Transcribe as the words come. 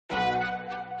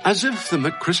As if the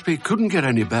McCrispy couldn't get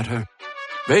any better,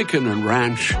 Bacon and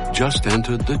Ranch just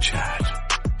entered the chat.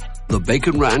 The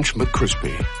Bacon Ranch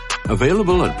McCrispy,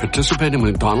 available at participating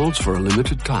McDonald's for a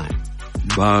limited time.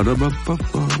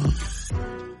 Ba-da-ba-ba-ba.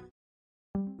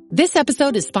 This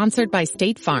episode is sponsored by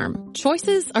State Farm.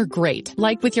 Choices are great.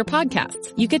 Like with your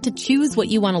podcasts, you get to choose what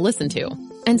you want to listen to.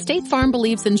 And State Farm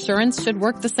believes insurance should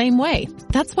work the same way.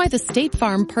 That's why the State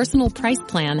Farm Personal Price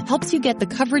Plan helps you get the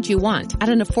coverage you want at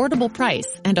an affordable price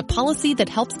and a policy that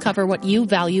helps cover what you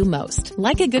value most.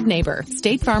 Like a good neighbor,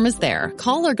 State Farm is there.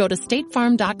 Call or go to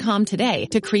statefarm.com today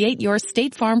to create your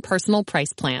State Farm Personal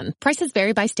Price Plan. Prices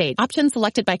vary by state. Options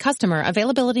selected by customer.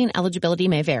 Availability and eligibility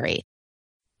may vary.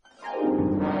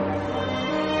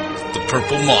 The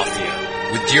Purple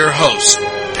Mafia with your host,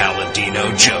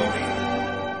 Paladino Joey.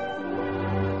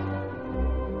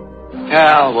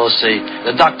 Well, we'll see.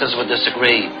 The doctors would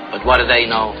disagree, but what do they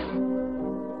know?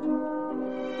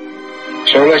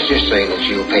 So let's just say that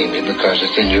you'll pay me because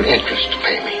it's in your interest to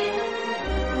pay me.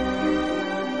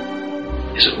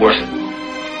 Is it worth it?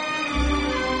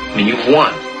 I mean, you've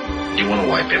won. Do you want to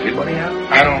wipe everybody out?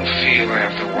 I don't feel I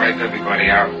have to wipe everybody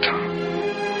out, Tom.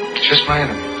 It's just my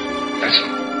enemies. That's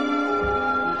all.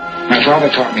 My father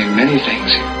taught me many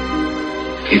things.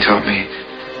 He taught me,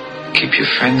 keep your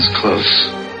friends close,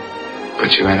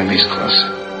 but your enemies closer.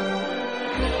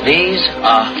 These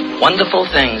are wonderful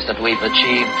things that we've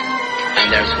achieved,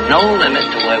 and there's no limit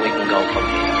to where we can go from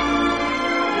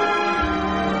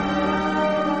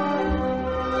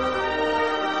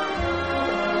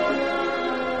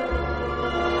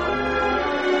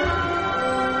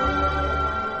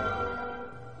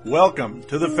here. Welcome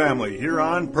to the family here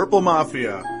on Purple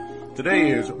Mafia.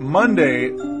 Today is Monday,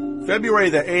 February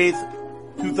the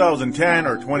 8th, 2010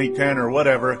 or 2010 or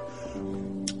whatever.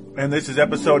 And this is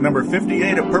episode number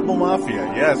 58 of Purple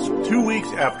Mafia. Yes, 2 weeks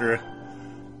after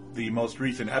the most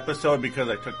recent episode because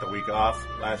I took the week off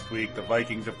last week. The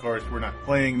Vikings, of course, were not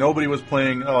playing. Nobody was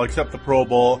playing, except the Pro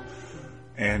Bowl.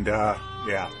 And,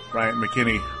 Ryan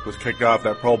McKinney was kicked off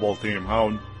that Pro Bowl team.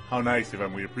 How nice of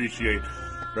him. We appreciate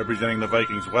representing the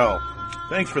Vikings well.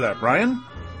 Thanks for that, Brian.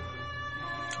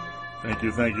 Thank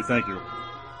you.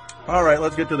 All right,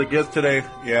 let's get to the guest today.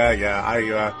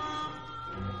 I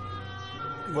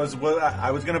was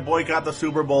going to boycott the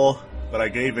Super Bowl, but I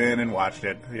gave in and watched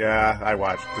it. Yeah, I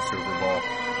watched the Super Bowl.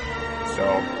 So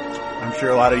I'm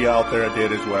sure a lot of you out there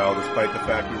did as well, despite the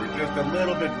fact we were just a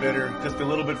little bit bitter, just a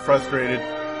little bit frustrated,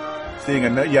 seeing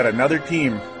yet another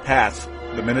team pass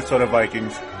the Minnesota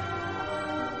Vikings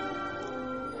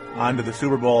onto the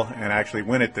Super Bowl and actually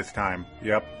win it this time.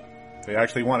 Yep. They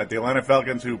actually won it. The Atlanta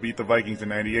Falcons, who beat the Vikings in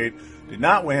 98, did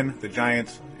not win. The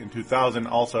Giants in 2000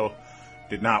 also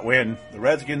did not win. The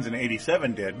Redskins in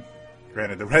 87 did.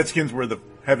 Granted, the Redskins were the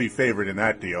heavy favorite in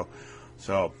that deal.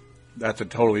 So that's a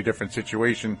totally different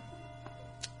situation.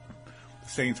 The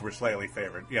Saints were slightly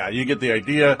favored. Yeah, you get the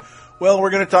idea. Well, we're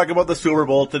going to talk about the Super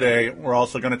Bowl today. We're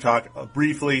also going to talk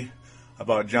briefly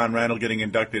about John Randle getting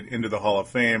inducted into the Hall of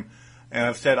Fame. And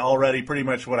I've said already pretty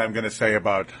much what I'm going to say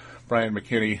about Brian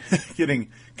McKinney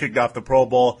getting kicked off the Pro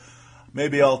Bowl.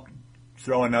 Maybe I'll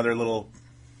throw another little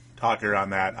talker on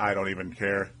that. I don't even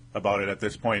care about it at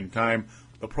this point in time.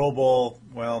 The Pro Bowl,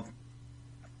 well,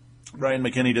 Brian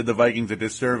McKinney did the Vikings a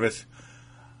disservice,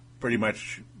 pretty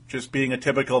much just being a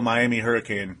typical Miami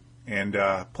Hurricane and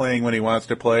playing when he wants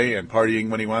to play and partying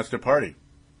when he wants to party.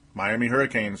 Miami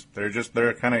Hurricanes,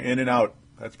 they're kind of in and out.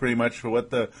 That's pretty much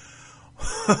what the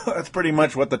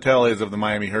tell is of the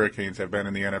Miami Hurricanes have been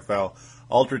in the NFL.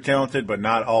 Ultra talented, but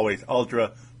not always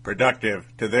ultra productive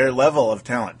to their level of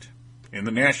talent in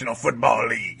the National Football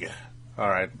League. All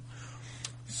right.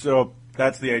 So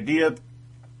that's the idea.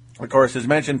 Of course, as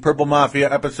mentioned, Purple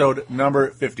Mafia episode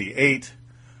number 58.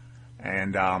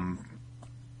 And,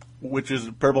 which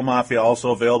is Purple Mafia, also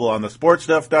available on the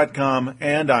sportstuff.com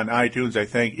and on iTunes. I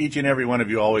thank each and every one of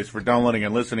you always for downloading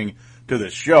and listening to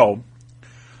this show.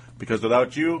 Because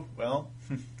without you, well,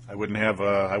 I wouldn't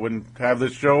have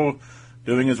this show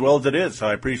doing as well as it is. So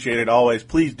I appreciate it always.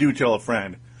 Please do tell a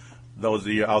friend, those of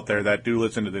you out there that do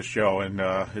listen to this show. And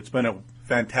it's been a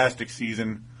fantastic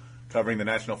season covering the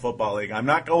National Football League. I'm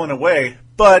not going away,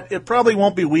 but it probably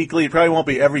won't be weekly. It probably won't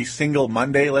be every single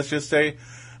Monday, let's just say.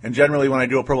 And generally when I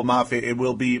do a Purple Mafia, it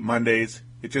will be Mondays.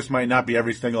 It just might not be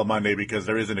every single Monday because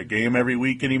there isn't a game every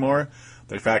week anymore.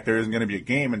 In fact, there isn't going to be a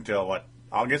game until,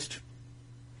 August?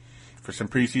 For some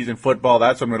preseason football,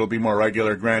 that's when it'll be more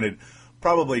regular. Granted,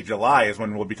 probably July is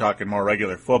when we'll be talking more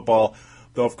regular football.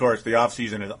 Though, of course, the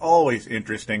off-season is always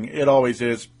interesting. It always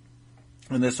is.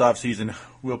 And this off-season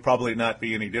will probably not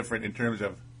be any different in terms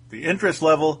of the interest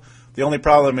level. The only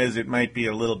problem is it might be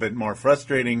a little bit more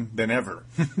frustrating than ever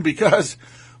because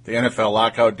the NFL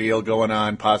lockout deal going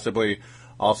on, possibly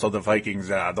also the Vikings,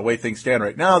 the way things stand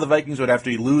right now, the Vikings would have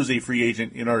to lose a free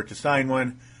agent in order to sign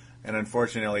one. And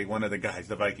unfortunately, one of the guys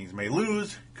the Vikings may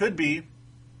lose could be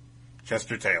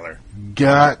Chester Taylor.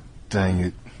 God dang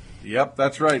it. Yep,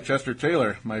 that's right. Chester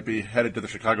Taylor might be headed to the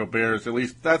Chicago Bears. At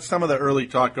least that's some of the early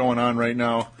talk going on right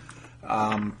now.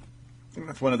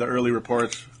 That's one of the early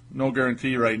reports. No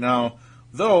guarantee right now.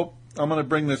 Though, I'm going to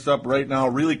bring this up right now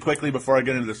really quickly before I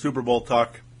get into the Super Bowl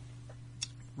talk.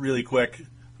 Really quick.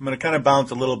 I'm going to kind of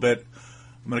bounce a little bit.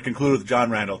 I'm going to conclude with John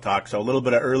Randle talk. So a little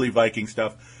bit of early Viking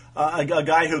stuff. A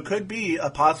guy who could be a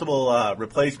possible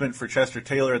replacement for Chester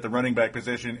Taylor at the running back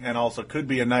position and also could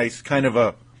be a nice kind of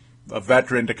a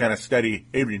veteran to kind of steady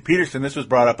Adrian Peterson. This was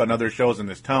brought up on other shows in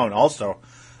this town also.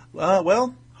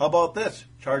 Well, how about this?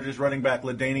 Chargers running back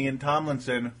LaDainian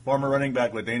Tomlinson, former running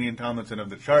back LaDainian Tomlinson of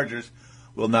the Chargers,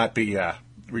 will not be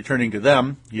returning to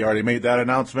them. He already made that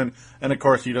announcement. And, of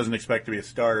course, he doesn't expect to be a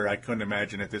starter. I couldn't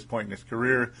imagine at this point in his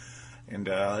career. And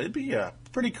it'd be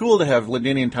pretty cool to have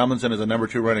LaDainian Tomlinson as a number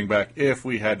 2 running back if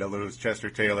we had to lose Chester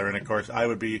Taylor. And, of course, I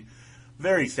would be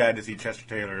very sad to see Chester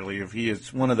Taylor leave. He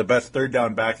is one of the best third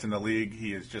down backs in the league.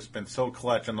 He has just been so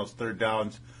clutch on those third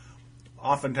downs,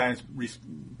 oftentimes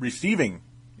receiving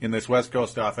in this West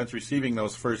Coast offense, receiving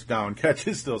those first down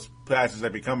catches, those passes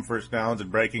that become first downs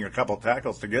and breaking a couple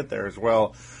tackles to get there as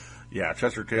well. Yeah,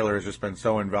 Chester Taylor has just been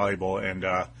so invaluable. And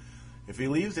if he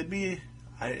leaves, it'd be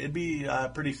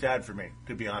pretty sad for me,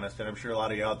 to be honest. And I'm sure a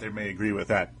lot of you out there may agree with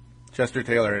that. Chester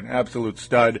Taylor, an absolute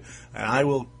stud. And I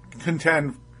will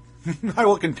contend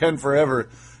forever.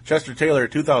 Chester Taylor,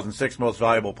 2006 most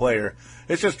valuable player.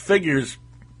 It just figures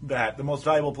that the most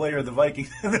valuable player of the Vikings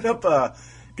ended up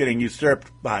getting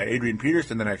usurped by Adrian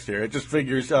Peterson the next year. It just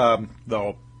figures,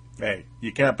 though, hey,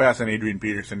 you can't pass on Adrian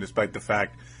Peterson despite the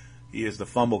fact he is the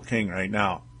fumble king right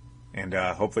now. And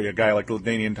hopefully a guy like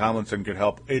LaDainian Tomlinson could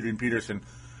help Adrian Peterson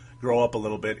grow up a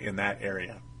little bit in that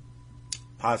area.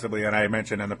 Possibly, and I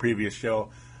mentioned on the previous show,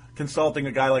 consulting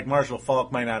a guy like Marshall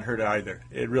Faulk might not hurt either.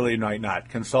 It really might not.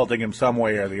 Consulting him some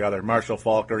way or the other. Marshall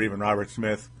Faulk or even Robert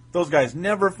Smith. Those guys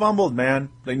never fumbled, man.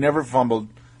 They never fumbled.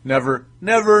 Never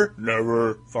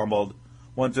fumbled.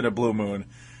 Once in a blue moon.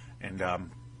 And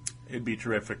it'd be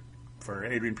terrific for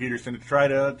Adrian Peterson to try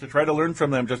to learn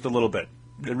from them just a little bit.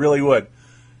 It really would.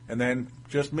 And then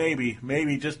just maybe,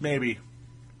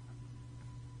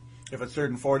 if a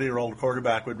certain 40-year-old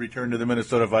quarterback would return to the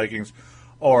Minnesota Vikings,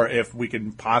 or if we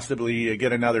can possibly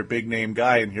get another big-name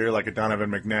guy in here like a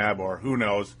Donovan McNabb, or who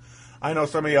knows. I know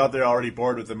some of you out there are already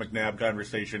bored with the McNabb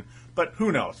conversation, but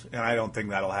who knows? And I don't think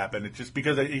that'll happen. It's just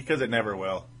because it never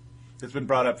will. It's been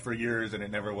brought up for years, and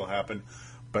it never will happen.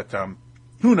 But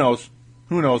who knows?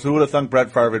 Who knows? Who would have thunk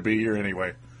Brett Favre would be here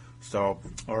anyway? So,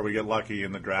 or we get lucky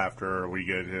in the draft, or we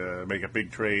get make a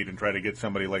big trade and try to get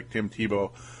somebody like Tim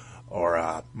Tebow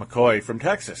or McCoy from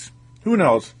Texas. Who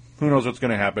knows? Who knows what's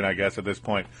going to happen, I guess, at this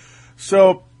point.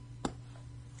 So,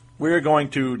 we're going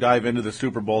to dive into the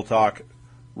Super Bowl talk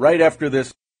right after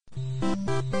this.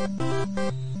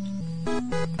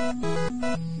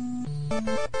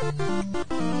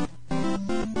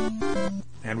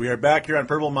 And we are back here on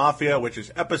Purple Mafia, which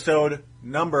is episode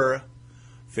number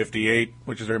 58,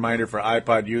 which is a reminder for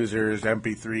iPod users,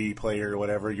 MP3 player,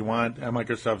 whatever you want, at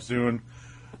Microsoft Zune.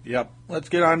 Yep, let's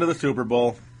get on to the Super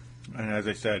Bowl. And as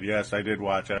I said, yes, I did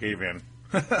watch. I gave in.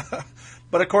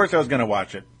 But of course I was going to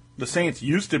watch it. The Saints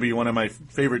used to be one of my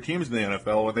favorite teams in the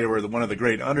NFL when they were one of the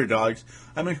great underdogs.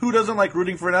 I mean, who doesn't like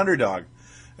rooting for an underdog?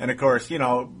 And of course, you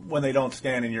know, when they don't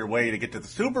stand in your way to get to the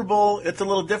Super Bowl, it's a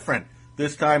little different.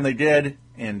 This time they did,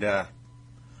 and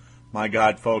my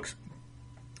God, folks,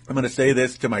 I'm going to say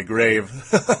this to my grave.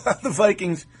 The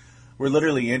Vikings were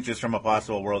literally inches from a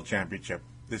possible world championship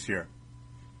this year.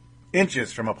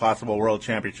 Inches from a possible world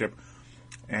championship.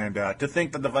 And to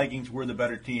think that the Vikings were the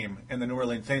better team and the New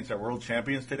Orleans Saints are world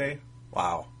champions today,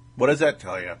 wow. What does that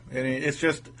tell you? And it's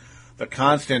just the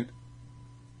constant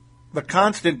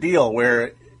deal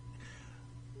where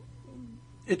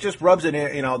it just rubs it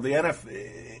in, you know, the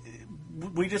NFL.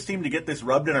 We just seem to get this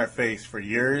rubbed in our face for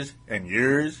years and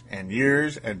years and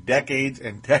years and decades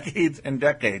and decades and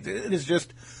decades. It is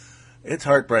just, it's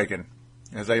heartbreaking.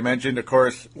 As I mentioned, of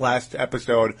course, last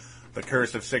episode, the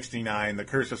curse of 69, the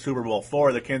curse of Super Bowl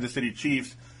IV, the Kansas City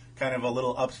Chiefs, kind of a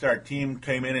little upstart team,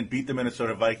 came in and beat the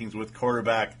Minnesota Vikings with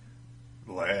quarterback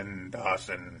Len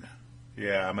Dawson.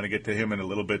 Yeah, I'm going to get to him in a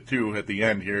little bit, too, at the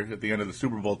end here, at the end of the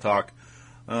Super Bowl talk.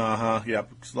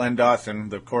 Yep, Len Dawson,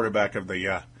 the quarterback of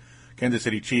the Kansas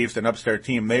City Chiefs, an upstart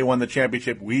team. They won the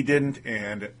championship. We didn't,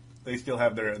 and They still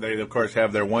have they of course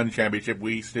have their one championship.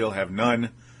 We still have none.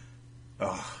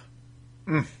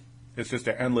 It's just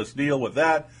an endless deal with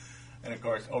that. And of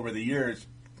course, over the years,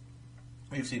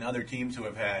 we've seen other teams who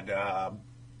have had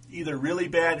either really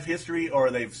bad history or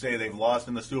they've lost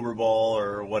in the Super Bowl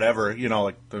or whatever. You know,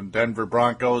 like the Denver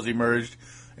Broncos emerged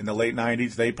in the late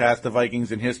 90s. They passed the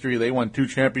Vikings in history. They won 2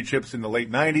 championships in the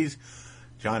late 90s.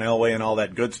 John Elway and all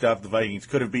that good stuff. The Vikings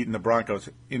could have beaten the Broncos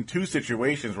in 2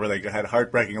 situations where they had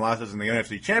heartbreaking losses in the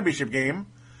NFC Championship game.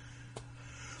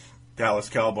 Dallas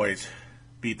Cowboys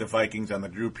beat the Vikings on the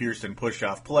Drew Pearson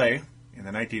push-off play. In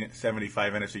the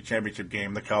 1975 NFC Championship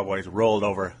game, the Cowboys rolled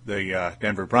over the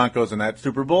Denver Broncos in that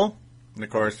Super Bowl. And, of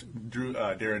course,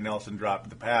 Darren Nelson dropped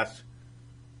the pass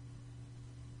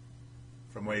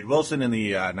from Wade Wilson in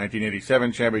the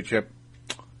 1987 championship.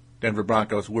 Denver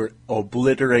Broncos were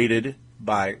obliterated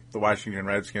by the Washington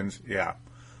Redskins. Yeah.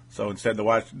 So instead,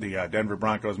 the Denver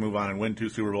Broncos move on and win 2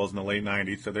 Super Bowls in the late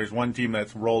 90s. So there's one team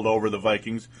that's rolled over the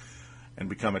Vikings and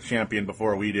become a champion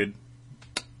before we did.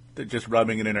 They're just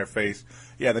rubbing it in our face.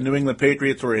 Yeah, the New England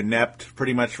Patriots were inept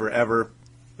pretty much forever.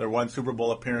 Their one Super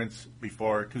Bowl appearance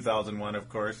before 2001, of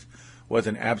course, was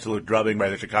an absolute drubbing by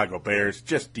the Chicago Bears.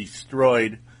 Just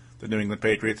destroyed the New England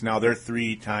Patriots. Now they're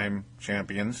 3-time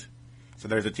champions. So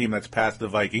there's a team that's passed the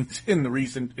Vikings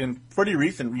in pretty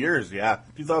recent years. Yeah,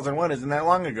 2001 isn't that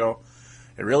long ago.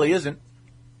 It really isn't.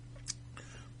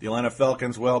 The Atlanta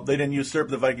Falcons, well, they didn't usurp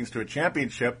the Vikings to a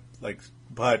championship,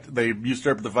 but they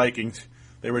usurped the Vikings.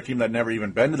 They were a team that never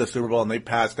even been to the Super Bowl, and they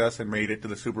passed us and made it to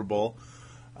the Super Bowl.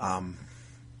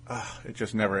 It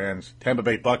just never ends. Tampa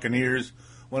Bay Buccaneers,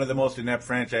 one of the most inept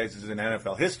franchises in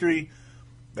NFL history.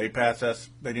 They passed us.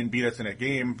 They didn't beat us in a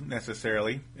game,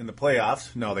 necessarily, in the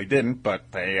playoffs. No, they didn't,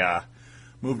 but they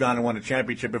moved on and won a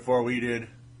championship before we did.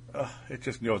 It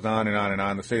just goes on and on and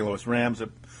on. The St. Louis Rams,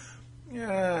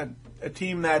 a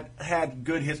team that had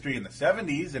good history in the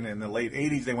 70s, and in the late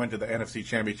 80s they went to the NFC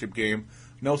Championship game.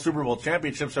 No Super Bowl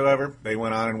championships, however. They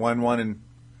went on and won one in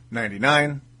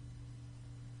 99.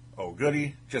 Oh,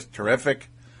 goody. Just terrific.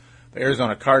 The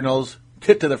Arizona Cardinals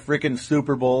get to the freaking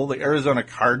Super Bowl. The Arizona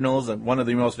Cardinals, one of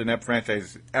the most inept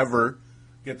franchises ever,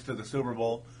 gets to the Super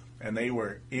Bowl. And they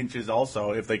were inches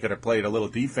also, if they could have played a little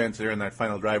defense there in that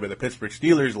final drive by the Pittsburgh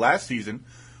Steelers last season.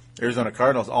 Arizona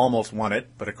Cardinals almost won it,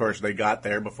 but of course they got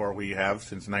there before we have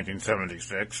since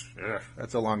 1976. Ugh,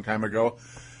 that's a long time ago.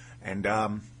 And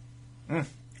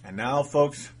now,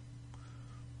 folks,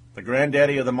 the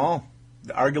granddaddy of them all,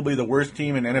 arguably the worst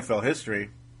team in NFL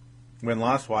history,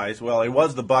 win-loss wise. Well, it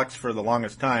was the Bucs for the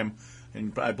longest time,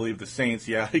 and I believe the Saints.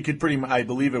 Yeah, I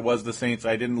believe it was the Saints.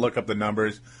 I didn't look up the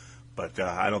numbers, but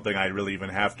I don't think I really even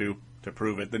have to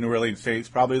prove it. The New Orleans Saints,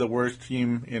 probably the worst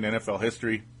team in NFL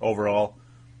history overall.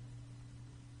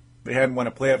 They hadn't won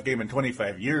a playoff game in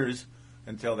 25 years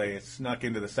until they snuck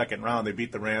into the second round. They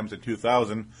beat the Rams in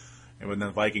 2000, and when the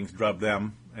Vikings drubbed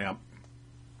them. Yeah.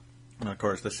 And, of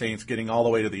course, the Saints getting all the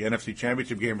way to the NFC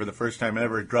Championship game for the first time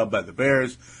ever, drubbed by the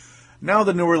Bears. Now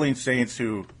the New Orleans Saints,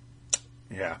 who,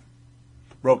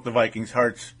 broke the Vikings'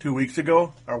 hearts 2 weeks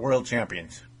ago, are world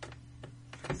champions.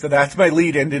 So that's my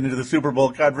lead into the Super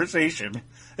Bowl conversation.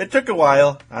 It took a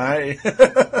while,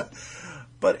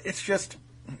 but it's just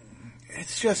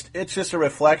a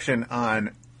reflection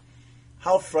on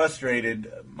how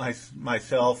frustrated I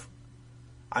myself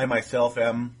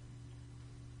am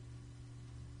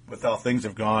with how things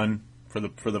have gone for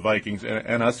the Vikings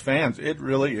and us fans. It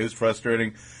really is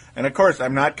frustrating. And of course,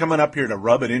 I'm not coming up here to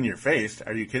rub it in your face.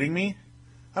 Are you kidding me?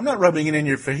 I'm not rubbing it in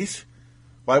your face.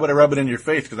 Why would I rub it in your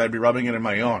face? Because I'd be rubbing it in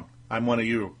my own. I'm one of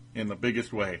you in the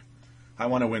biggest way. I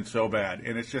want to win so bad.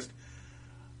 And it's just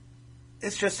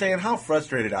saying, how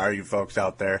frustrated are you folks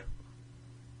out there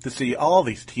to see all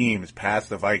these teams pass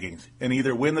the Vikings and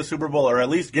either win the Super Bowl or at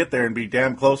least get there and be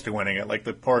damn close to winning it, like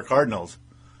the poor Cardinals.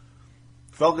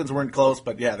 Falcons weren't close,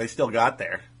 but yeah, they still got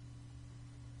there.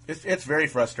 It's very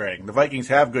frustrating. The Vikings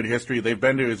have good history. They've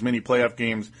been to as many playoff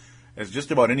games as just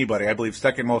about anybody. I believe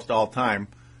second most all time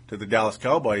to the Dallas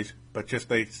Cowboys, but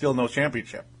they still no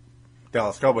championship.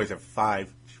 Dallas Cowboys have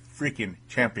 5 freaking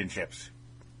championships.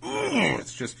 It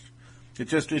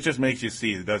just makes you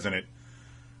see, doesn't it?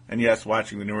 And yes,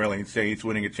 watching the New Orleans Saints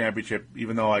winning a championship,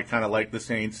 even though I kind of like the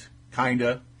Saints,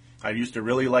 I used to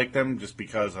really like them just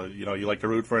because, you like to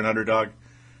root for an underdog.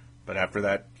 But after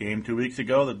that game 2 weeks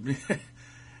ago,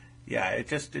 it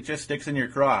just sticks in your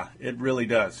craw. It really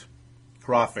does.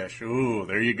 Crawfish. Ooh,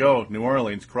 there you go. New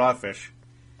Orleans crawfish.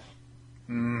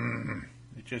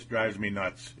 It just drives me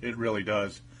nuts. It really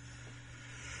does.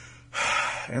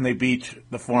 And they beat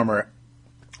the former,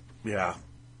 you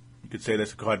could say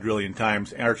this a quadrillion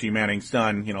times, Archie Manning's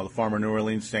son, the former New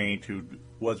Orleans Saint who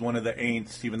was one of the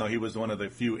ain'ts, even though he was one of the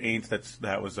few ain'ts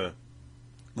that was a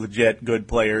legit good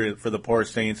player for the poor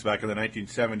Saints back in the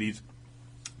 1970s.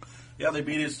 Yeah, they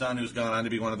beat his son, who's gone on to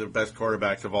be one of the best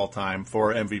quarterbacks of all time,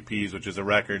 4 MVPs, which is a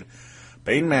record.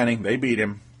 Peyton Manning, they beat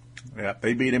him. Yeah,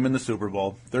 they beat him in the Super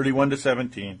Bowl,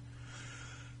 31-17.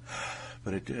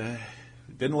 But it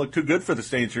didn't look too good for the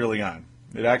Saints early on.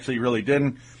 It actually really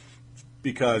didn't,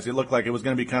 because it looked like it was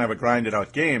going to be kind of a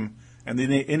grinded-out game. And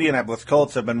the Indianapolis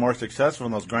Colts have been more successful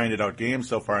in those grinded-out games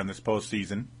so far in this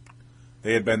postseason.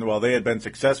 They had been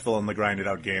successful in the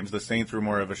grinded-out games. The Saints were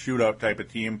more of a shootout type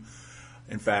of team.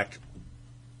 In fact,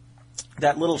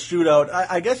 that little shootout,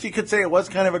 I guess you could say it was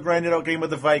kind of a grinded-out game with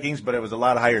the Vikings, but it was a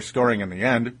lot higher scoring in the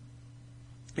end.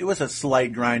 It was a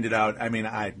slight grinded-out. I mean,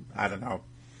 I don't know.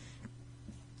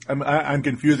 I'm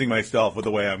confusing myself with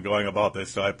the way I'm going about this,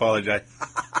 so I apologize.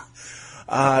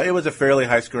 It was a fairly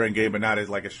high-scoring game, but not as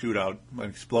like a shootout, an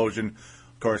explosion.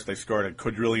 Of course, they scored a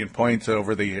quadrillion points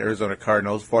over the Arizona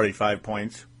Cardinals, 45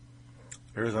 points.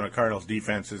 Arizona Cardinals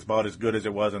defense is about as good as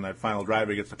it was on that final drive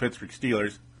against the Pittsburgh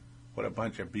Steelers. What a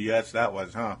bunch of BS that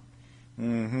was, huh?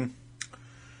 Mm-hmm.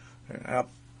 Yep.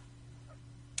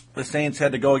 The Saints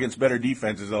had to go against better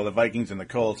defenses, though, the Vikings and the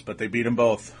Colts, but they beat them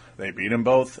both.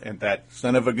 And that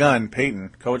son of a gun,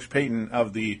 Peyton, Coach Peyton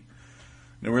of the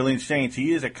New Orleans Saints,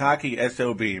 he is a cocky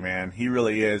SOB, man. He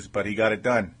really is, but he got it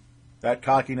done. That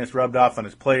cockiness rubbed off on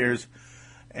his players,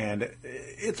 and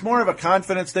it's more of a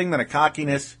confidence thing than a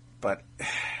cockiness, but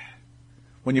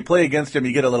when you play against him,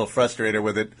 you get a little frustrated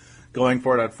with it, going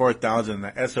for it on 4th downs, and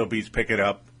the SOBs pick it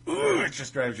up. Ooh, it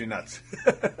just drives you nuts.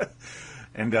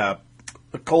 And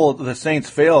the Saints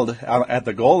failed at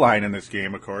the goal line in this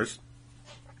game, of course.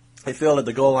 They failed at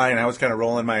the goal line, and I was kind of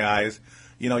rolling my eyes.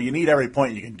 You know, you need every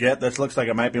point you can get. This looks like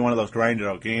it might be one of those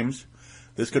grinded-out games.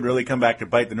 This could really come back to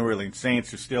bite the New Orleans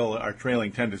Saints, who still are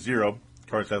trailing 10-0. Of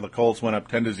course, the Colts went up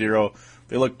 10-0.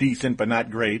 They look decent, but not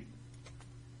great.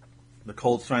 The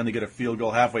Colts finally get a field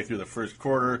goal halfway through the first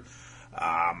quarter.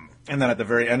 And then at the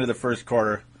very end of the first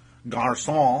quarter,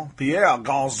 Pierre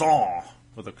Garçon,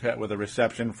 with a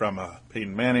reception from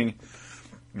Peyton Manning.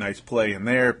 Nice play in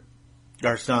there.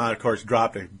 Garçon, of course,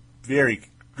 dropped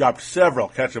several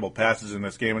catchable passes in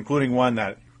this game, including one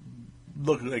that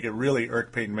looked like it really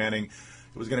irked Peyton Manning.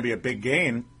 It was going to be a big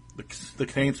gain. The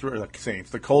Colts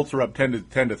were up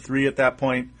 10-3 at that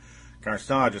point.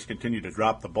 Garçon just continued to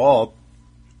drop the ball.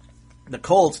 The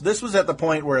Colts, this was at the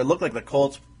point where it looked like the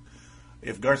Colts,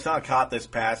 if Garçon caught this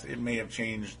pass, it may have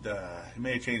changed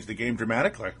the game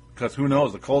dramatically. Because who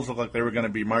knows, the Colts looked like they were going to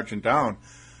be marching down.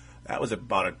 That was it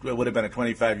would have been a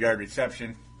 25-yard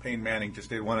reception. Peyton Manning just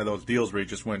did one of those deals where he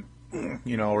just went,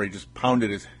 where he just pounded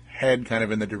his head kind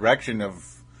of in the direction of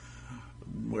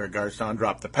where Garçon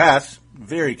dropped the pass.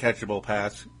 Very catchable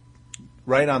pass.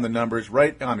 Right on the numbers,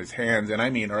 right on his hands, and I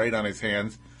mean right on his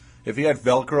hands. If he had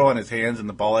Velcro on his hands and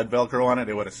the ball had Velcro on it,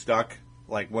 it would have stuck,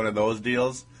 like one of those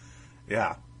deals.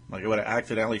 Yeah, like it would have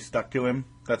accidentally stuck to him.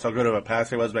 That's how good of a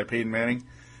pass it was by Peyton Manning.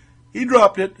 He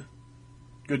dropped it.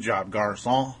 Good job,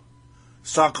 Garçon.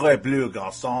 Sacre bleu,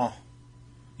 Garçon.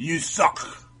 You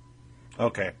suck.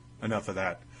 Okay, enough of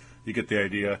that. You get the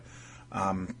idea.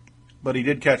 But he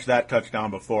did catch that touchdown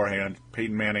beforehand.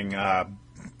 Peyton Manning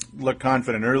looked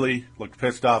confident early, looked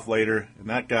pissed off later, and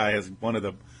that guy has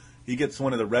he gets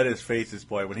one of the reddest faces,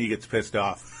 boy, when he gets pissed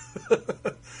off.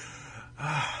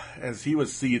 As he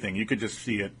was seething, you could just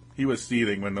see it. He was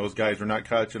seething when those guys were not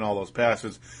catching all those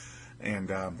passes.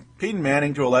 And Peyton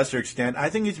Manning, to a lesser extent, I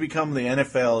think he's become the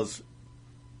NFL's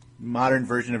modern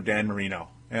version of Dan Marino.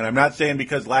 And I'm not saying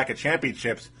because lack of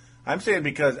championships. I'm saying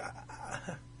because,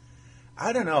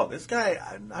 I don't know, this guy,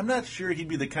 I'm not sure he'd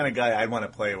be the kind of guy I'd want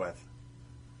to play with.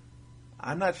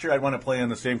 I'm not sure I'd want to play on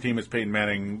the same team as Peyton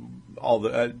Manning.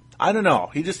 I don't know.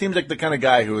 He just seems like the kind of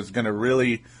guy who is going to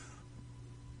really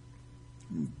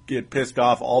get pissed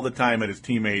off all the time at his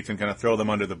teammates and kind of throw them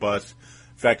under the bus.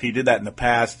 In fact, he did that in the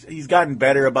past. He's gotten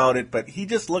better about it, but he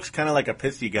just looks kind of like a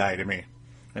pissy guy to me.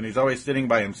 And he's always sitting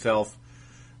by himself.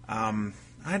 I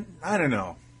don't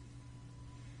know.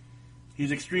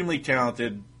 He's extremely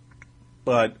talented,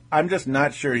 but I'm just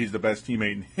not sure he's the best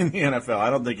teammate in the NFL. I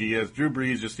don't think he is. Drew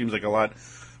Brees just seems like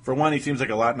for one, he seems like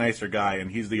a lot nicer guy,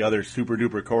 and he's the other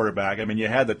super-duper quarterback. I mean, you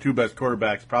had the two best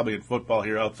quarterbacks probably in football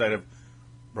here outside of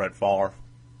Brett Favre,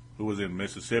 who was in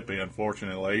Mississippi,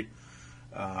 unfortunately,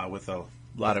 with a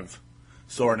lot of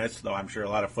soreness, though I'm sure a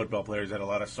lot of football players had a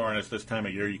lot of soreness this time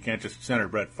of year. You can't just center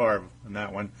Brett Favre in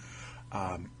that one.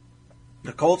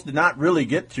 The Colts did not really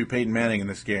get to Peyton Manning in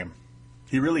this game.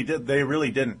 They really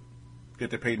didn't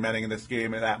get to Peyton Manning in this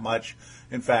game that much.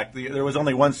 In fact, there was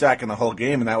only one sack in the whole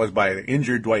game, and that was by the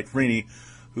injured Dwight Freeney,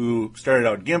 who started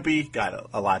out gimpy, got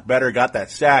a lot better, got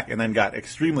that sack, and then got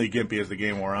extremely gimpy as the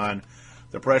game wore on.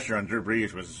 The pressure on Drew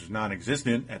Brees was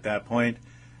non-existent at that point,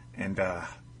 and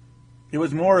it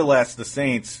was more or less the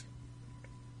Saints.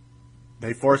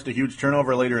 They forced a huge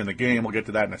turnover later in the game. We'll get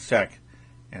to that in a sec.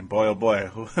 And boy, oh boy,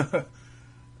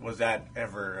 was that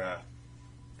ever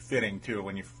fitting, too.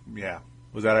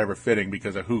 Was that ever fitting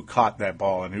because of who caught that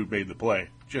ball and who made the play.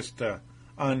 Just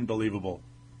unbelievable.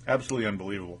 Absolutely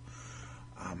unbelievable.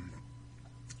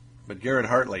 But Garrett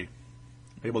Hartley,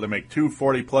 able to make two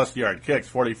 40-plus yard kicks,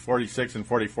 40, 46, and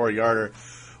 44-yarder.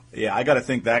 Yeah, I got to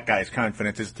think that guy's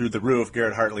confidence is through the roof.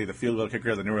 Garrett Hartley, the field goal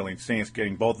kicker of the New Orleans Saints,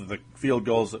 getting both of the field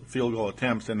goal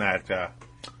attempts in that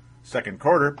second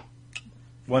quarter.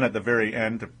 One at the very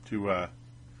end to the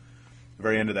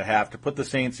very end of the half to put the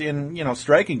Saints in,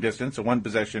 striking distance, a one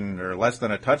possession or less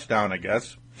than a touchdown, I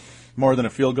guess. More than a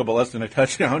field goal, but less than a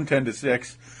touchdown,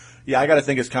 10-6. Yeah, I got to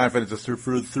think his confidence is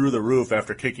through the roof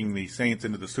after kicking the Saints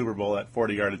into the Super Bowl, that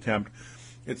 40-yard attempt.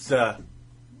 It's it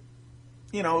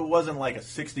wasn't like a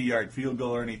 60-yard field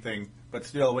goal or anything, but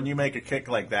still, when you make a kick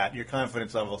like that, your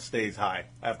confidence level stays high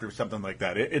after something like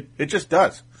that. It just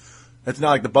does. It's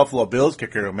not like the Buffalo Bills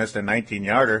kicker who missed a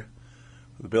 19-yarder.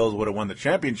 The Bills would have won the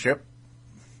championship.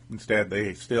 Instead,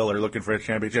 they still are looking for a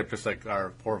championship, just like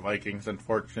our poor Vikings,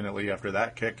 unfortunately, after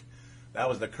that kick. That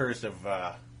was the curse of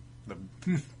the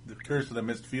curse of the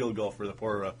missed field goal for the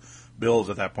poor Bills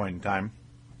at that point in time.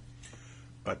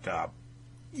 But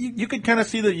you could kind of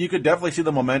see you could definitely see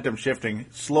the momentum shifting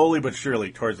slowly but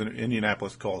surely towards the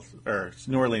Indianapolis Colts, or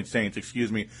New Orleans Saints,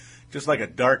 excuse me. Just like a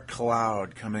dark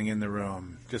cloud coming in the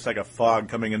room, just like a fog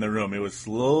coming in the room. It was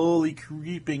slowly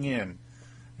creeping in.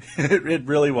 It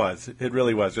really was. It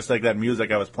really was. Just like that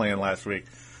music I was playing last week.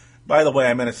 By the way,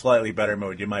 I'm in a slightly better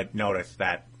mood. You might notice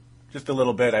that. Just a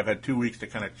little bit. I've had 2 weeks to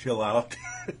kind of chill out.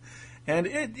 And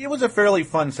it was a fairly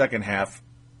fun second half.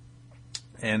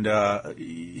 And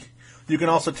you can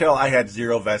also tell I had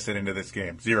zero vested into this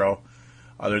game. Zero.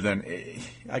 Other than,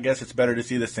 I guess it's better to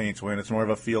see the Saints win. It's more of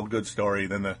a feel-good story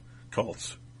than the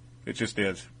Colts. It just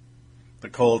is. The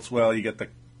Colts, well, you get the...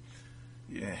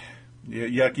 Yeah.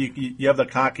 You have the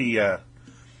cocky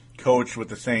coach with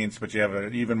the Saints, but you have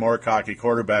an even more cocky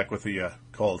quarterback with the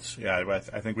Colts. Yeah,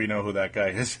 I think we know who that guy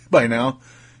is by now.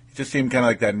 He just seemed kind of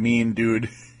like that mean dude.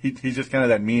 He's just kind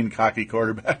of that mean, cocky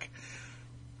quarterback.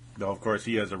 Though, of course,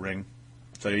 he has a ring.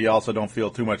 So you also don't feel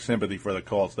too much sympathy for the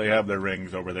Colts. They have their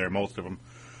rings over there, most of them.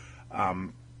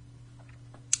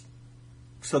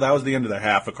 So that was the end of the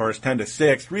half, of course,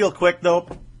 10-6. Real quick, though,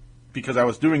 because I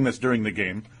was doing this during the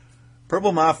game.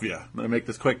 Purple Mafia. I'm going to make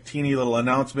this quick, teeny little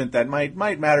announcement that might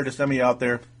matter to some of you out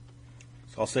there.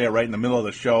 So I'll say it right in the middle of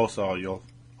the show, so you'll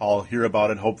all hear about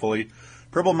it, hopefully.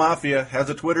 Purple Mafia has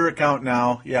a Twitter account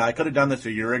now. Yeah, I could have done this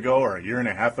a year ago or a year and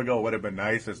a half ago. It would have been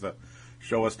nice as the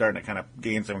show was starting to kind of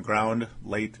gain some ground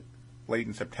late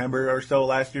in September or so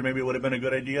last year. Maybe it would have been a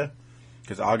good idea.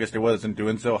 Because August, it wasn't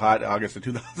doing so hot. August of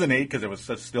 2008, because it was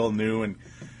still new and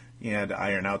you had to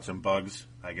iron out some bugs,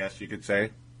 I guess you could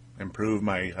say. Improve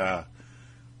my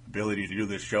ability to do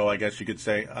this show, I guess you could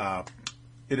say.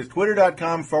 It is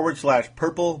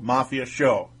twitter.com/Purple Mafia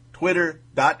Show.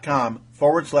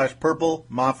 Twitter.com/Purple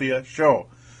Mafia Show.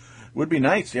 Would be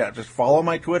nice, yeah, just follow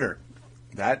my Twitter.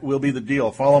 That will be the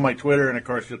deal. Follow my Twitter, and of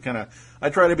course, you'll I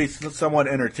try to be somewhat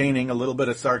entertaining, a little bit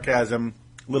of sarcasm,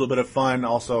 a little bit of fun.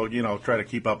 Also, try to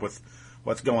keep up with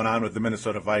what's going on with the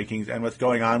Minnesota Vikings and what's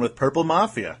going on with Purple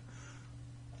Mafia.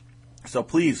 So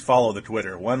please follow the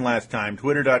Twitter. One last time,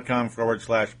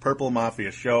 twitter.com/Purple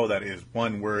Mafia Show. That is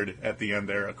one word at the end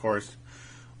there, of course.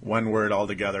 One word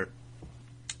altogether.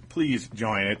 Please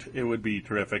join it. It would be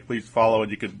terrific. Please follow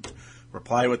it. You could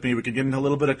reply with me. We could get into a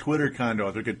little bit of Twitter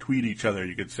condos. We could tweet each other,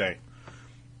 you could say.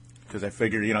 Because I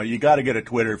figure, you got to get a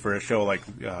Twitter for a show like,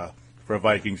 for a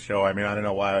Vikings show. I mean, I don't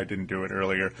know why I didn't do it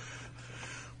earlier.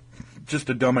 Just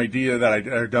a dumb idea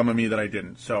or dumb of me that I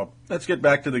didn't. So let's get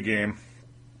back to the game.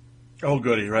 Oh,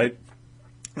 goody, right?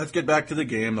 Let's get back to the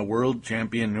game. The world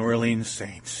champion New Orleans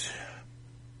Saints.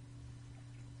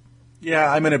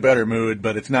 Yeah, I'm in a better mood,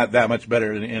 but it's not that much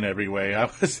better in every way. I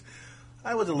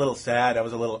was a little sad. I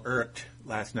was a little irked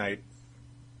last night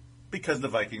because the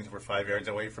Vikings were 5 yards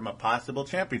away from a possible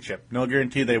championship. No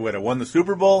guarantee they would have won the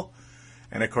Super Bowl.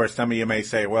 And, of course, some of you may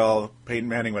say, well, Peyton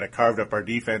Manning would have carved up our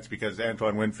defense because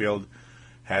Antoine Winfield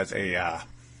has a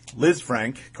Liz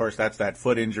Frank. Of course, that's that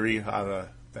foot injury.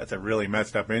 That's a really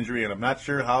messed up injury, and I'm not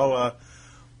sure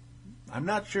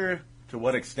to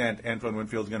what extent Antoine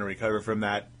Winfield's going to recover from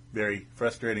that. Very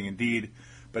frustrating indeed.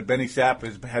 But Benny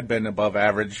Sapp had been above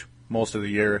average most of the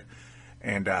year,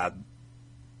 and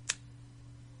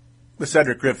the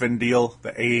Cedric Griffin deal,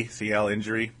 the ACL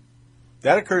injury,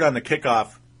 that occurred on the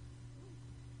kickoff.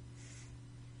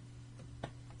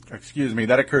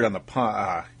 That occurred on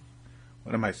the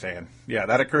what am I saying? Yeah,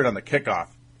 that occurred on the kickoff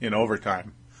in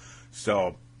overtime.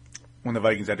 So, when the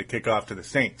Vikings had to kick off to the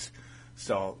Saints.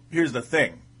 So, here's the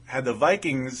thing. Had the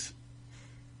Vikings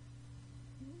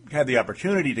had the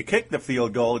opportunity to kick the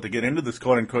field goal to get into this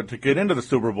quote-unquote, to get into the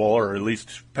Super Bowl, or at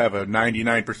least have a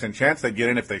 99% chance they'd get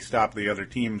in if they stopped the other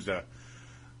team's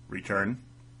return,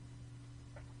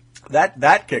 that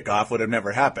kickoff would have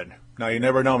never happened. Now, you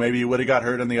never know. Maybe you would have got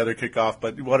hurt on the other kickoff,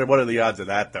 but what are the odds of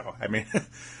that, though? I mean,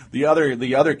 the other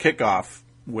kickoff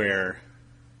where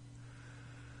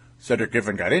Cedric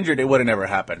Griffin got injured, it would have never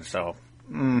happened. So,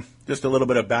 just a little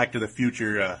bit of Back to the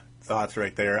Future thoughts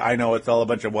right there. I know it's all a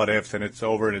bunch of what-ifs, and it's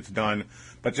over and it's done.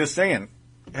 But just saying,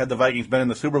 had the Vikings been in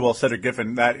the Super Bowl, Cedric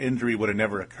Griffin, that injury would have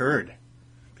never occurred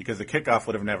because the kickoff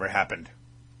would have never happened.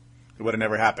 It would have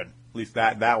never happened. At least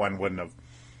that one wouldn't have.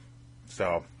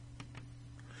 So,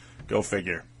 go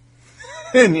figure.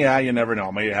 And yeah, you never know.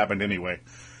 It may have happened anyway.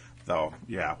 So,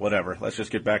 yeah, whatever. Let's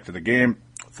just get back to the game.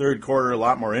 Third quarter, a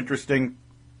lot more interesting.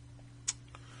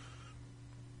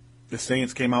 The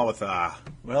Saints came out with,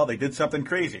 they did something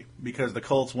crazy because the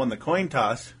Colts won the coin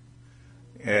toss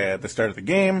at the start of the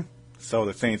game. So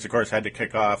the Saints, of course, had to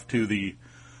kick off to the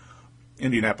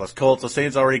Indianapolis Colts. The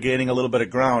Saints already gaining a little bit of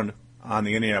ground on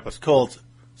the Indianapolis Colts.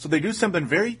 So they do something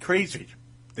very crazy.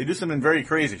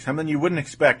 Something you wouldn't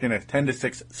expect in a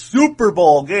 10-6 Super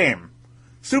Bowl game.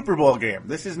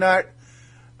 This is not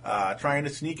trying to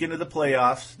sneak into the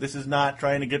playoffs. This is not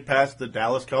trying to get past the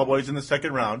Dallas Cowboys in the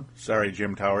second round. Sorry,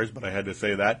 Jim Towers, but I had to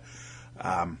say that.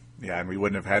 And we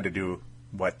wouldn't have had to do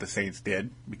what the Saints did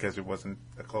because it wasn't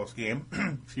a close game.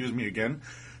 Excuse me again.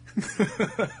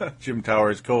 Jim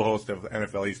Towers, co-host of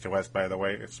NFL East to West, by the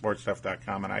way, at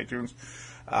sportstuff.com and iTunes.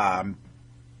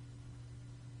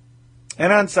 An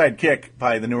onside kick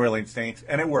by the New Orleans Saints,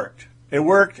 and it worked. It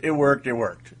worked.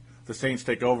 The Saints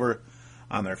take over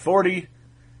on their 40,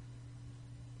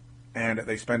 and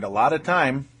they spend a lot of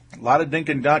time, a lot of dink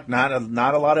and dunk, not a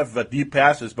lot of deep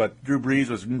passes, but Drew Brees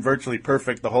was virtually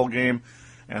perfect the whole game,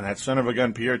 and that son of a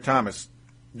gun, Pierre Thomas,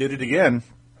 did it again.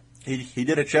 He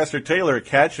did a Chester Taylor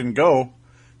catch and go,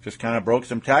 just kind of broke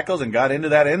some tackles and got into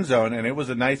that end zone, and it was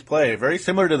a nice play, very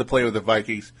similar to the play with the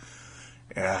Vikings.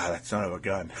 Yeah, that son of a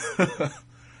gun.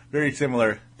 Very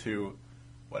similar to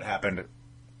what happened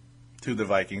to the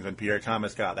Vikings when Pierre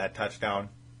Thomas got that touchdown,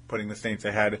 putting the Saints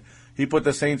ahead. He put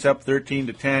the Saints up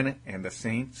 13-10, and the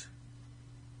Saints,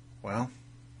 the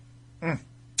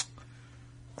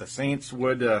Saints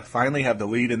would finally have the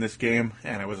lead in this game,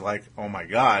 and it was like, oh my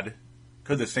God,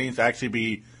 could the Saints actually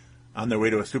be on their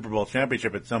way to a Super Bowl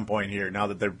championship at some point here, now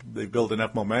that they've built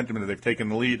enough momentum and they've taken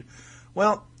the lead?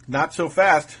 Well, not so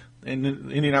fast. And the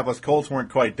Indianapolis Colts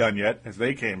weren't quite done yet, as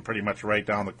they came pretty much right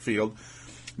down the field.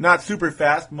 Not super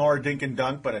fast, more dink and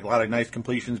dunk, but a lot of nice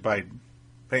completions by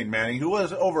Peyton Manning, who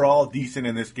was overall decent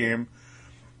in this game.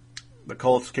 The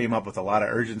Colts came up with a lot of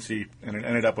urgency, and it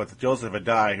ended up with Joseph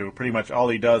Adai, who pretty much all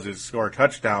he does is score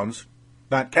touchdowns.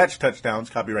 Not catch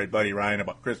touchdowns, copyright Buddy Ryan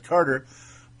about Chris Carter,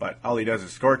 but all he does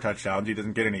is score touchdowns. He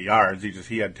doesn't get any yards.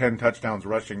 He had 10 touchdowns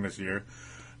rushing this year.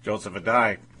 Joseph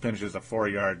Adai finishes a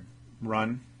 4-yard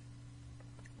run.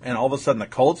 And all of a sudden, the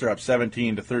Colts are up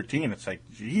 17-13. It's like,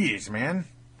 geez, man.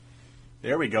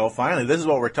 There we go. Finally, this is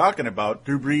what we're talking about.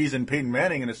 Drew Brees and Peyton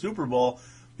Manning in a Super Bowl.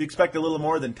 We expect a little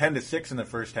more than 10-6 in the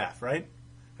first half, right?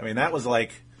 I mean, that was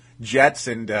like Jets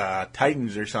and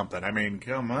Titans or something. I mean,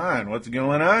 come on. What's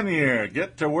going on here?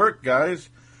 Get to work, guys.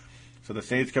 So the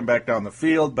Saints come back down the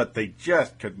field, but they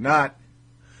just could not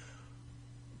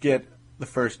get the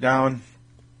first down.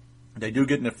 They do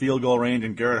get in the field goal range,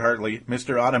 and Garrett Hartley,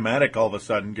 Mr. Automatic all of a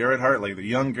sudden. Garrett Hartley, the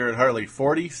young Garrett Hartley,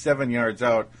 47 yards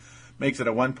out, makes it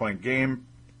a 1-point game.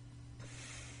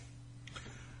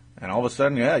 And all of a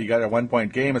sudden, yeah, you got a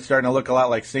 1-point game. It's starting to look a lot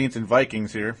like Saints and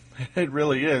Vikings here. It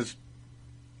really is.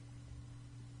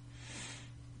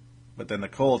 But then the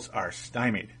Colts are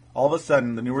stymied. All of a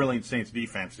sudden, the New Orleans Saints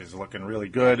defense is looking really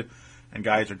good, and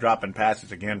guys are dropping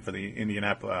passes again for the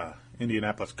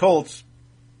Indianapolis Colts.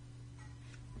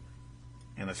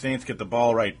 And the Saints get the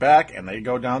ball right back, and they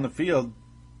go down the field.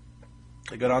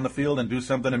 They go down the field and do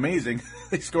something amazing.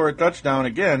 They score a touchdown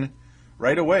again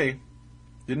right away.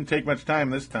 Didn't take much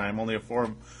time this time, only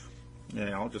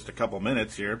just a couple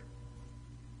minutes here.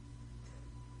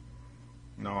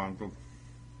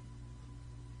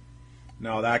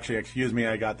 Actually, excuse me,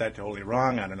 I got that totally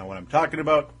wrong. I don't know what I'm talking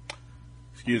about.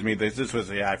 Excuse me, this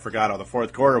was, I forgot how the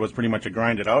fourth quarter was pretty much a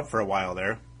grinded out for a while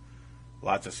there.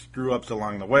 Lots of screw-ups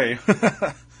along the way.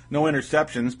 No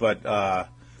interceptions, but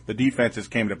the defenses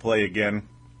came to play again.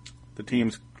 The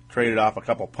teams traded off a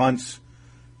couple punts.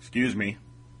 Excuse me.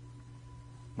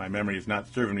 My memory is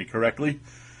not serving me correctly.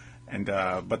 And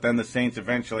but then the Saints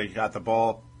eventually got the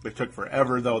ball. They took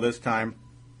forever, though, this time.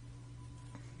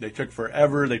 They took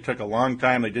forever. They took a long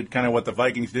time. They did kind of what the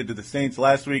Vikings did to the Saints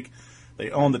last week.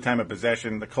 They owned the time of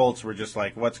possession. The Colts were just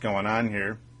like, what's going on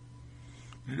here?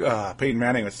 Peyton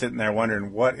Manning was sitting there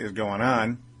wondering what is going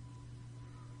on.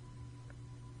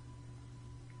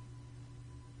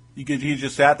 He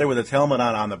just sat there with his helmet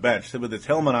on the bench. With his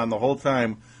helmet on the whole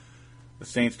time, the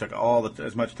Saints took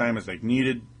as much time as they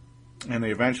needed, and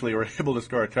they eventually were able to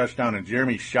score a touchdown, and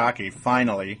Jeremy Shockey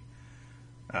finally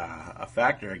a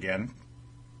factor again.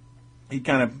 He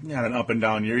kind of had an up and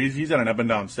down year. He's had an up and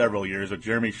down several years with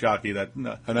Jeremy Shockey, that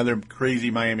another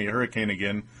crazy Miami Hurricane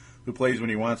again, who plays when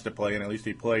he wants to play, and at least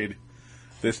he played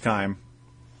this time.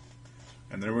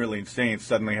 And the New Orleans Saints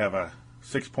suddenly have a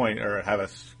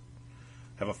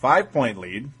 5-point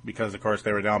lead because, of course,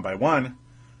 they were down by 1.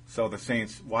 So the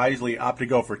Saints wisely opt to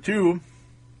go for 2.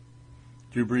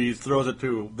 Drew Brees throws it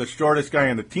to the shortest guy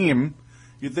on the team.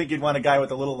 You'd think you'd want a guy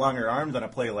with a little longer arms on a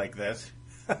play like this.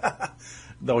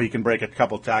 Though he can break a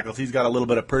couple tackles. He's got a little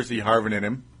bit of Percy Harvin in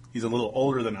him. He's a little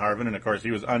older than Harvin, and of course he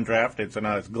was undrafted, so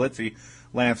not as glitzy.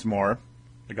 Lance Moore,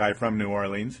 the guy from New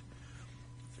Orleans.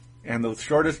 And the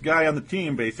shortest guy on the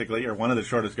team, basically, or one of the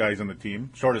shortest guys on the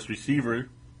team, shortest receiver,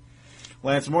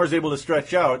 Lance Moore is able to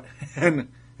stretch out and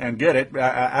get it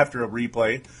after a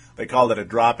replay. They called it a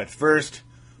drop at first.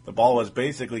 The ball was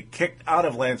basically kicked out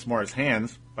of Lance Moore's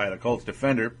hands by the Colts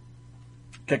defender.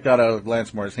 Kicked out of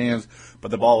Lance Moore's hands,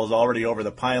 but the ball was already over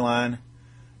the pylon.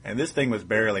 And this thing was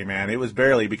barely, man. It was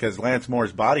barely because Lance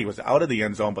Moore's body was out of the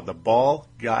end zone, but the ball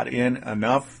got in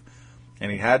enough,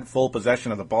 and he had full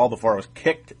possession of the ball before it was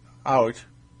kicked out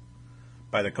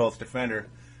by the Colts defender.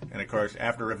 And, of course,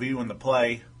 after reviewing the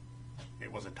play,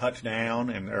 it was a touchdown,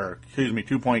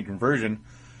 2-point conversion,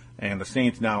 and the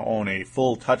Saints now own a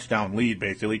full touchdown lead,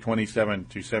 basically,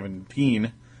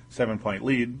 27-17, 7-point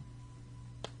lead.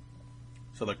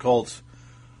 So the Colts,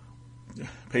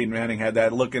 Peyton Manning had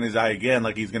that look in his eye again,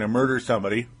 like he's going to murder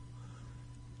somebody,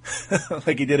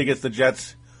 like he did against the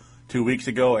Jets 2 weeks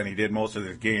ago, and he did most of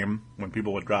this game when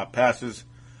people would drop passes.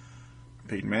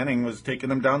 Peyton Manning was taking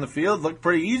them down the field, looked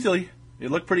pretty easily.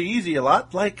 It looked pretty easy, a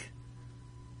lot like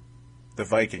the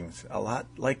Vikings. A lot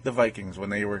like the Vikings when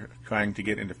they were trying to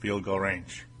get into field goal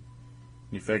range.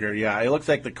 You figure, yeah, it looks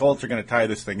like the Colts are going to tie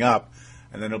this thing up,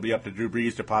 and then it'll be up to Drew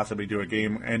Brees to possibly do a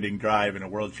game-ending drive in a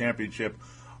world championship,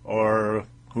 or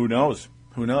who knows?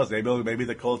 Who knows? Maybe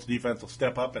the Colts defense will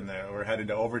step up, and we're headed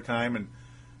to overtime, and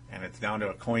it's down to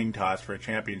a coin toss for a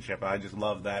championship. I just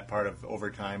love that part of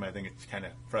overtime. I think it's kind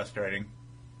of frustrating.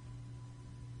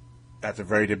 That's a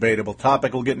very debatable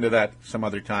topic. We'll get into that some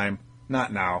other time.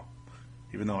 Not now.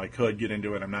 Even though I could get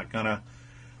into it, I'm not gonna.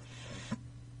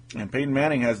 And Peyton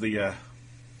Manning has the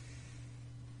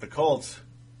Colts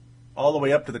all the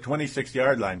way up to the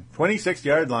 26-yard line.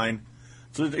 26-yard line.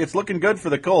 So it's looking good for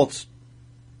the Colts.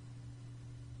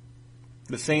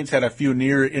 The Saints had a few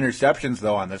near interceptions,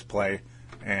 though, on this play,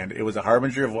 and it was a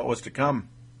harbinger of what was to come.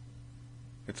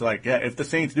 It's like, yeah, if the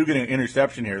Saints do get an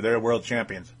interception here, they're world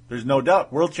champions. There's no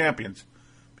doubt, world champions.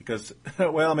 Because,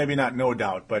 well, maybe not no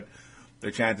doubt, but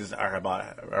their chances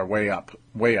are way up,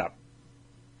 way up.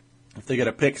 If they get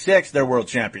a pick six, they're world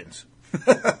champions.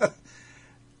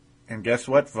 And guess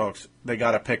what, folks? They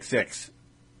got a pick six.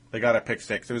 It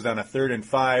was on a 3rd and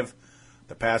 5.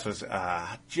 The pass was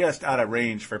just out of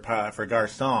range for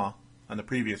Garcon on the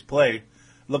previous play. It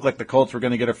looked like the Colts were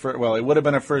going to get it would have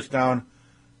been a first down,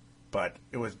 but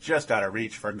it was just out of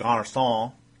reach for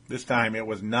Garcon. This time it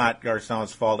was not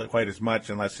Garcon's fault quite as much,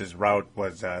 unless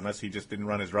he just didn't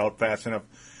run his route fast enough.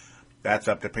 That's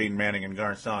up to Peyton Manning and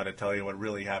Garcon to tell you what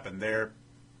really happened there.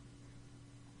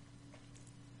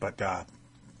 But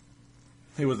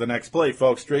it was the next play,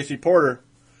 folks. Tracy Porter.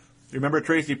 You remember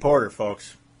Tracy Porter,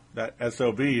 folks? That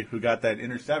SOB who got that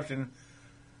interception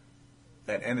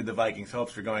that ended the Vikings'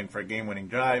 hopes for going for a game-winning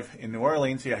drive in New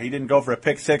Orleans. Yeah, he didn't go for a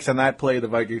pick six on that play. The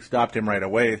Vikings stopped him right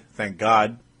away. Thank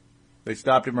God. They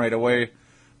stopped him right away,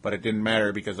 but it didn't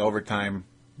matter because overtime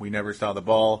we never saw the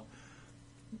ball.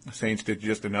 The Saints did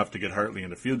just enough to get Hartley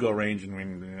into field goal range,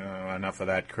 and enough of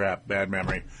that crap. Bad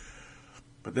memory.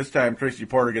 But this time, Tracy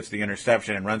Porter gets the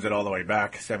interception and runs it all the way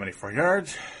back, 74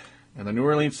 yards. And the New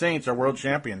Orleans Saints are world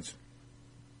champions.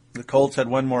 The Colts had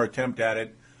one more attempt at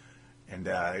it, and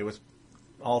it was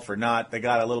all for naught. They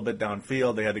got a little bit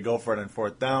downfield. They had to go for it on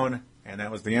 4th down, and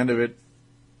that was the end of it.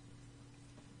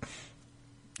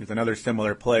 There's another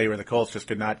similar play where the Colts just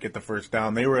could not get the first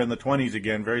down. They were in the 20s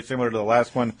again, very similar to the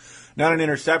last one. Not an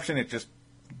interception. It just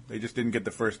They just didn't get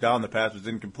the first down. The pass was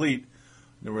incomplete.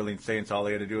 New Orleans Saints, all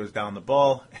they had to do was down the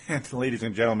ball. And ladies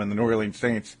and gentlemen, the New Orleans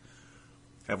Saints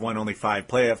have won only 5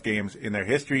 playoff games in their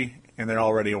history, and they're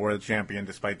already a world champion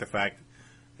despite the fact,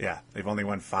 they've only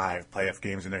won 5 playoff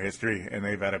games in their history, and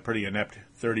they've had a pretty inept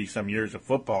 30-some years of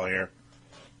football here.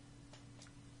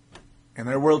 And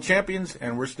they're world champions,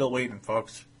 and we're still waiting,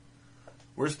 folks.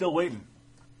 We're still waiting.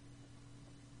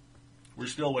 We're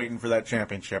still waiting for that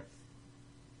championship.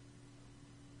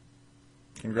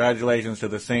 Congratulations to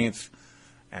the Saints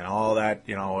and all that.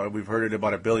 You know, we've heard it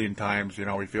about 1 billion times. You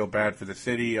know, we feel bad for the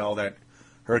city, all that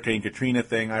Hurricane Katrina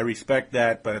thing. I respect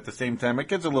that, but at the same time, it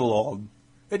gets a little old.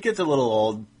 It gets a little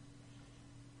old.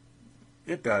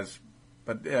 It does.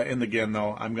 But in the end,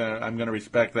 though, I'm gonna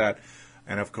respect that,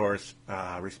 and of course,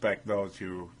 respect those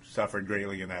who suffered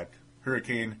greatly in that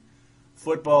hurricane.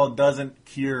 Football doesn't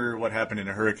cure what happened in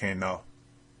a hurricane, though.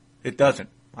 It doesn't.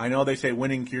 I know they say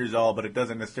winning cures all, but it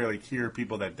doesn't necessarily cure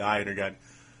people that died or got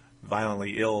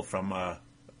violently ill from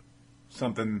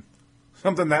something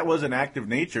that was an act of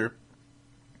nature,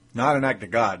 not an act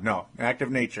of God. No, an act of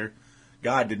nature.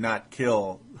 God did not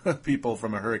kill people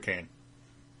from a hurricane.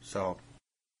 So,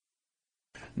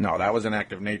 no, that was an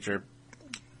act of nature.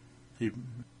 The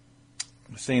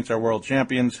Saints are world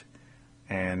champions,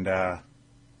 and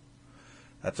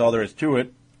that's all there is to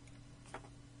it.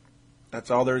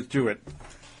 That's all there is to it.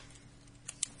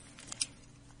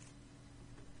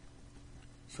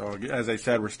 So, as I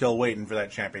said, we're still waiting for that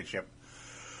championship.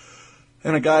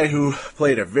 And a guy who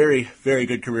played a very, very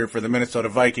good career for the Minnesota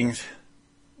Vikings,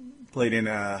 played in,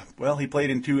 he played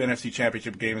in 2 NFC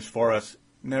Championship games for us,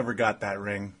 never got that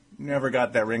ring. Never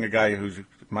got that ring, a guy whose,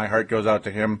 my heart goes out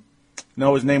to him.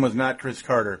 No, his name was not Chris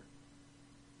Carter,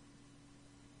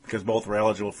 because both were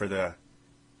eligible for the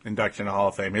induction to Hall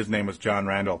of Fame. His name was John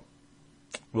Randle.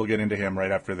 We'll get into him right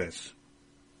after this.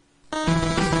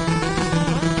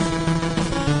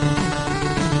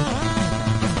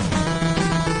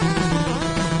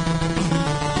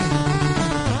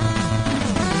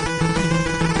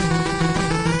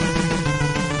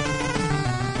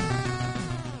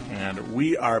 And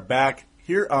we are back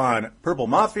here on Purple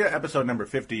Mafia, episode number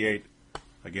 58.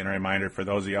 Again, a reminder for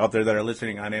those of you out there that are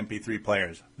listening on MP3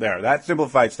 players. There, that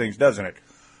simplifies things, doesn't it?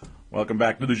 Welcome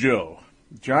back to the show.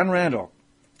 John Randle.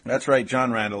 That's right,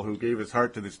 John Randle, who gave his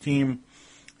heart to this team.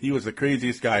 He was the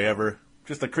craziest guy ever.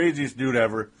 Just the craziest dude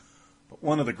ever. But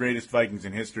one of the greatest Vikings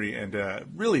in history, and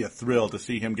really a thrill to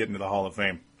see him get into the Hall of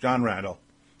Fame. John Randle.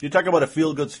 You talk about a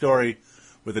feel-good story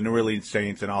with the New Orleans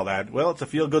Saints and all that. Well, it's a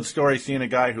feel-good story seeing a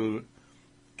guy who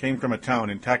came from a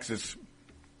town in Texas,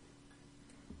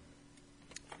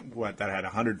 that had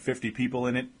 150 people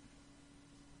in it.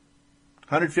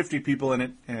 150 people in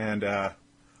it, and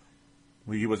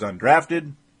he was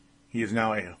undrafted. He is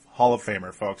now a Hall of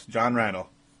Famer, folks. John Randle.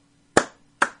 There,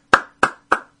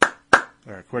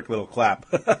 a quick little clap.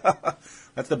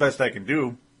 That's the best I can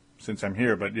do since I'm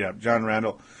here, but yeah, John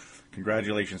Randle,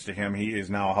 congratulations to him. He is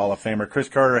now a Hall of Famer. Chris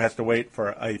Carter has to wait for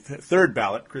a third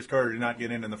ballot. Chris Carter did not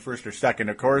get in the first or second,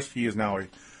 of course. He is now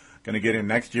going to get in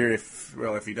next year.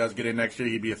 If he does get in next year,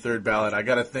 he'd be a third ballot. I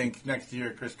got to think next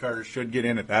year Chris Carter should get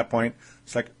in at that point.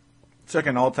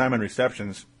 Second all-time in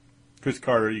receptions. Chris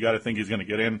Carter, you got to think he's going to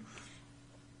get in.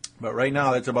 But right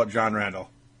now, it's about John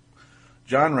Randle.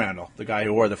 John Randle, the guy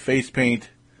who wore the face paint,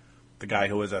 the guy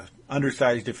who was an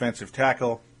undersized defensive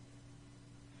tackle,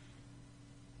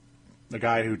 the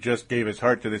guy who just gave his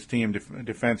heart to this team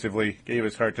defensively, gave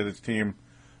his heart to this team,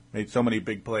 made so many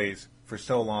big plays for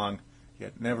so long,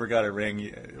 yet never got a ring.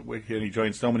 He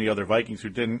joined so many other Vikings who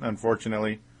didn't,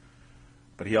 unfortunately.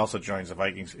 But he also joins the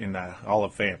Vikings in the Hall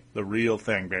of Fame. The real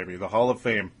thing, baby. The Hall of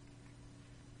Fame.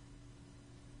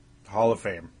 Hall of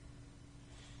Fame.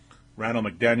 Randall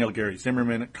McDaniel, Gary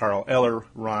Zimmerman, Carl Eller,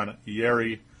 Ron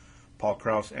Yeri, Paul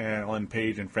Krause, Alan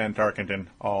Page, and Fran Tarkenton,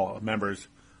 all members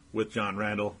with John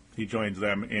Randle. He joins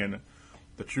them in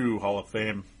the true Hall of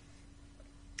Fame.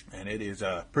 And it is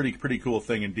a pretty cool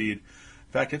thing indeed.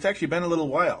 In fact, it's actually been a little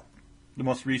while. The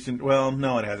most recent, well,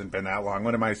 no, it hasn't been that long.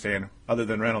 What am I saying? Other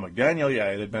than Randall McDaniel, yeah,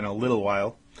 it had been a little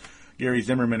while. Gary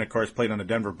Zimmerman, of course, played on the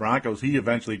Denver Broncos. He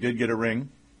eventually did get a ring.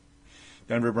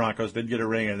 Denver Broncos did get a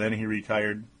ring, and then he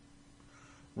retired.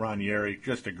 Ron Yeri,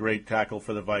 just a great tackle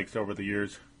for the Vikes over the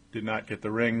years, did not get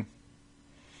the ring.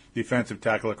 Defensive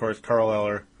tackle, of course,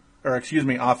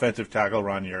 offensive tackle,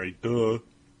 Ron Yeri. Duh.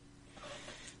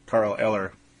 Carl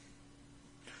Eller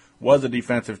was a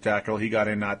defensive tackle. He got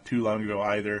in not too long ago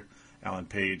either. Alan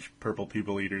Page, Purple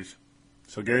People Eaters.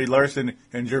 So Gary Larson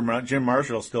and Jim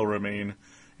Marshall still remain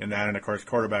in that. And, of course,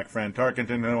 quarterback Fran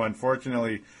Tarkenton, who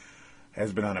unfortunately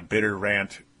has been on a bitter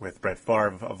rant with Brett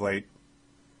Favre of late.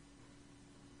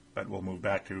 But we'll move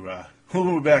back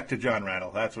to John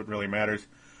Randle. That's what really matters.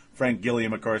 Frank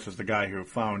Gilliam, of course, was the guy who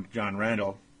found John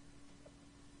Randle.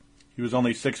 He was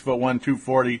only 6'1",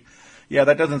 240. Yeah,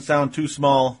 that doesn't sound too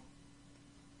small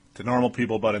to normal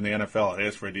people, but in the NFL it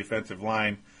is for a defensive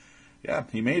line. Yeah,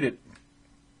 he made it.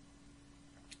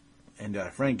 And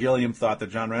Frank Gilliam thought that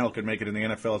John Randle could make it in the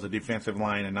NFL as a defensive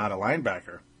line and not a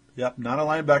linebacker. Yep, not a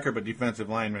linebacker, but defensive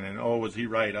lineman. And was he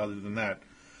right other than that?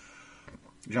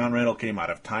 John Randle came out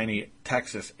of tiny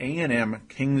Texas A&M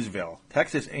Kingsville.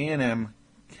 Texas A&M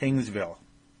Kingsville.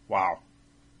 Wow.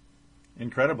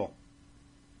 Incredible.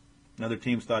 Other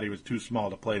teams thought he was too small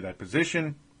to play that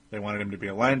position. They wanted him to be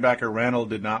a linebacker. Randle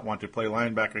did not want to play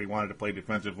linebacker. He wanted to play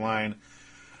defensive line.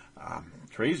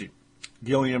 Crazy.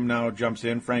 Gilliam now jumps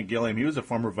in. Frank Gilliam, he was a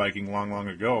former Viking long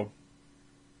ago.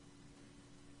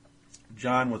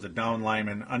 John was a down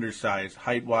lineman, undersized,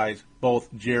 height-wise,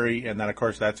 both Jerry, and then, of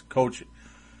course, that's Coach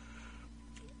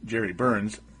Jerry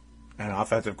Burns, and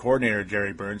offensive coordinator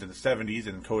Jerry Burns in the 70s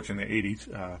and coach in the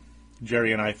 80s.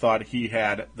 Jerry and I thought he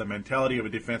had the mentality of a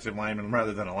defensive lineman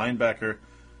rather than a linebacker.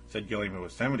 Said Gilliam, who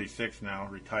was 76 now,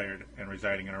 retired and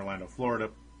residing in Orlando, Florida.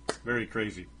 Very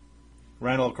crazy.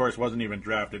 Randle, of course, wasn't even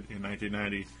drafted in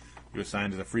 1990. He was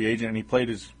signed as a free agent, and he played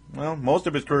most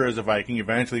of his career as a Viking.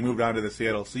 Eventually moved on to the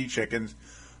Seattle Sea Chickens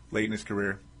late in his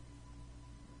career.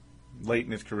 A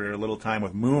little time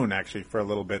with Moon, actually, for a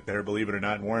little bit there, believe it or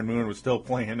not. And Warren Moon was still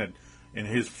playing in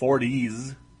his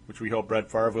 40s, which we hope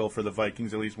Brett Favre will for the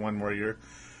Vikings at least one more year.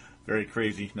 Very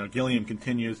crazy. Now, Gilliam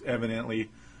continues,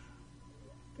 evidently,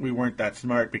 we weren't that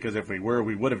smart, because if we were,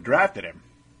 we would have drafted him.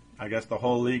 I guess the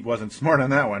whole league wasn't smart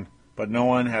on that one. But no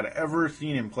one had ever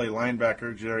seen him play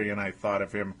linebacker. Jerry and I thought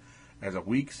of him as a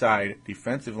weak side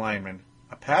defensive lineman,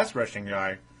 a pass rushing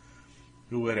guy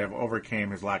who would have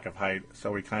overcame his lack of height.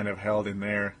 So we kind of held in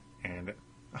there, and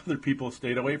other people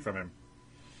stayed away from him.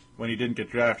 When he didn't get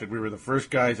drafted, we were the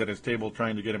first guys at his table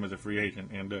trying to get him as a free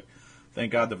agent, and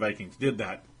thank God the Vikings did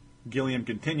that. Gilliam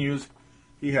continues.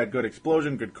 He had good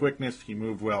explosion, good quickness. He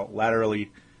moved well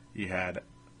laterally. He had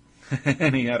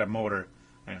a motor.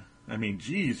 I mean,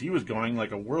 geez, he was going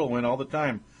like a whirlwind all the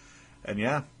time. And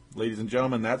yeah, ladies and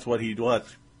gentlemen, that's what he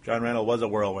was. John Randle was a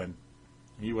whirlwind.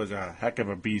 He was a heck of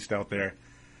a beast out there.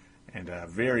 And a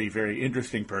very, very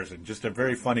interesting person. Just a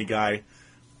very funny guy.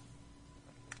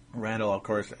 Randle, of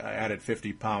course, added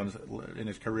 50 pounds in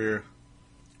his career,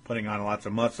 putting on lots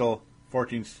of muscle.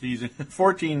 14 seasons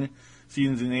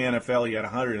in the NFL, he had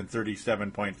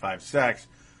 137.5 sacks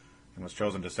and was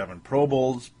chosen to 7 Pro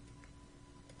Bowls.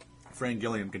 Frank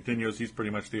Gilliam continues. He's pretty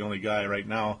much the only guy right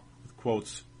now with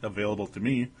quotes available to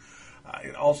me.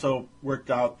 It also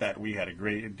worked out that we had a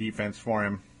great defense for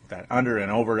him, that under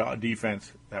and over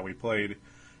defense that we played.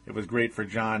 It was great for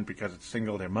John because it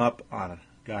singled him up on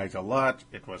guys a lot.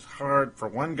 It was hard for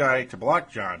one guy to block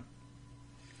John.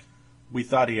 We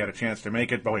thought he had a chance to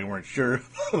make it, but we weren't sure.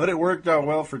 But it worked out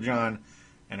well for John,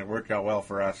 and it worked out well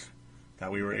for us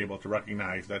that we were able to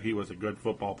recognize that he was a good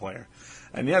football player.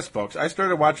 And yes, folks, I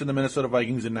started watching the Minnesota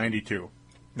Vikings in 92.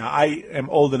 Now, I am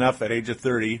old enough at age of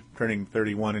 30, turning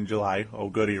 31 in July. Oh,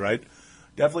 goody, right?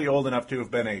 Definitely old enough to have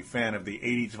been a fan of the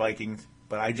 80s Vikings,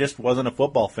 but I just wasn't a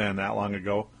football fan that long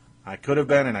ago. I could have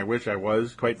been, and I wish I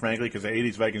was, quite frankly, because the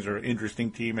 80s Vikings are an interesting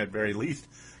team at very least.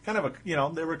 Kind of they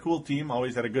were a cool team,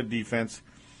 always had a good defense.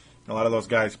 A lot of those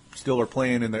guys still were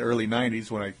playing in the early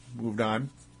 90s when I moved on,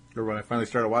 or when I finally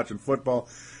started watching football.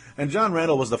 And John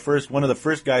Randle was one of the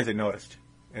first guys I noticed.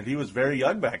 And he was very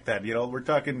young back then. We're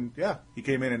talking, he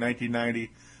came in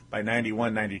 1990. By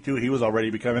 91, 92, he was already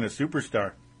becoming a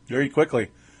superstar very quickly.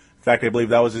 In fact, I believe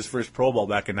that was his first Pro Bowl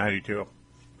back in 92.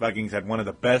 Vikings had one of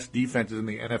the best defenses in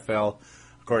the NFL.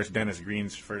 Of course, Dennis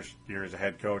Green's first year as a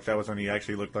head coach. That was when he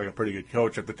actually looked like a pretty good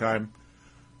coach at the time.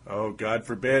 Oh, God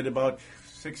forbid, about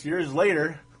 6 years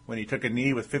later, when he took a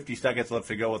knee with 50 seconds left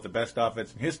to go with the best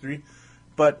offense in history.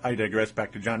 But I digress.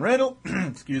 Back to John Randle.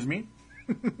 Excuse me.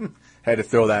 Had to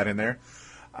throw that in there.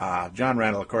 John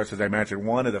Randle, of course, as I mentioned,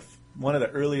 one of the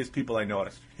earliest people I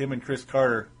noticed. Him and Chris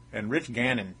Carter and Rich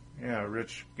Gannon. Yeah,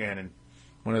 Rich Gannon.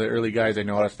 One of the early guys I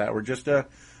noticed that were just,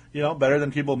 better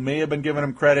than people may have been giving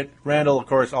him credit. Randle, of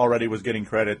course, already was getting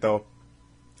credit, though.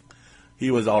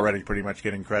 He was already pretty much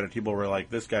getting credit. People were like,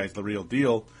 this guy's the real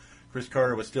deal. Chris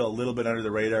Carter was still a little bit under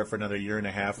the radar for another year and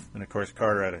a half. And, of course,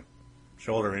 Carter had a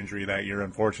shoulder injury that year,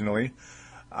 unfortunately.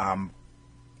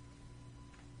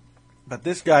 But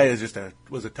this guy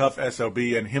was a tough SOB,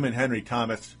 and him and Henry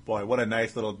Thomas, boy, what a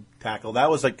nice little tackle. That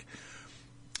was like,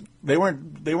 they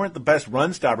weren't the best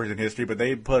run stoppers in history, but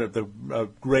they put up a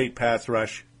great pass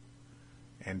rush,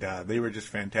 and they were just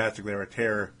fantastic. They were a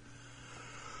terror.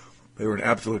 They were an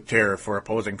absolute terror for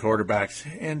opposing quarterbacks,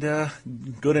 and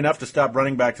good enough to stop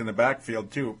running backs in the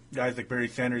backfield, too. Guys like Barry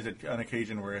Sanders, on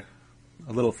occasion, were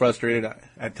a little frustrated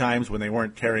at times when they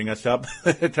weren't tearing us up.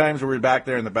 At times we were back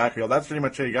there in the backfield. That's pretty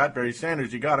much how you got Barry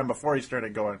Sanders. You got him before he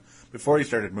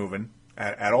started moving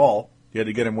at all. You had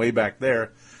to get him way back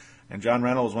there. And John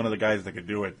Randle was one of the guys that could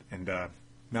do it. And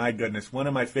my goodness, one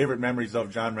of my favorite memories of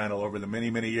John Randle over the many,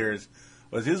 many years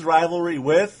was his rivalry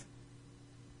with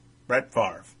Brett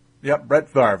Favre. Yep, Brett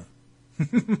Favre.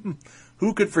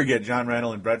 Who could forget John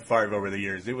Randle and Brett Favre over the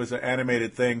years? It was an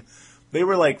animated thing. They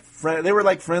were like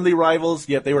friendly rivals,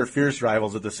 yet they were fierce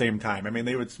rivals at the same time. I mean,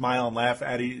 they would smile and laugh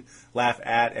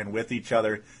at and with each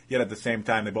other, yet at the same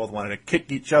time they both wanted to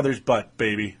kick each other's butt,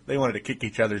 baby. They wanted to kick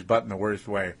each other's butt in the worst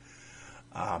way.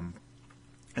 And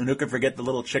who could forget the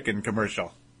little chicken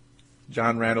commercial?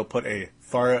 John Randle put a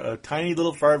tiny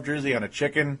little Favre jersey on a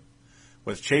chicken,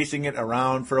 was chasing it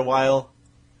around for a while,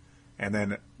 and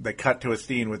then they cut to a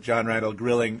scene with John Randle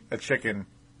grilling a chicken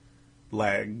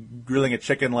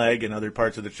leg and other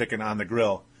parts of the chicken on the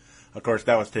grill. Of course,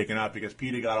 that was taken out because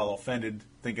Petey got all offended,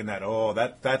 thinking that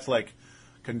that's like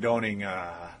condoning,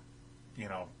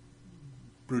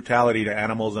 brutality to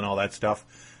animals and all that stuff.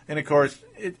 And of course,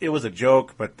 it was a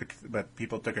joke, but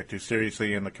people took it too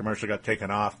seriously, and the commercial got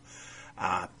taken off.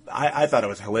 I thought it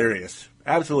was hilarious,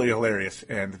 absolutely hilarious,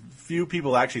 and few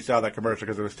people actually saw that commercial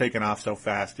because it was taken off so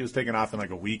fast. It was taken off in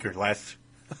like a week or less,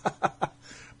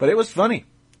 but it was funny.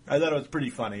 I thought it was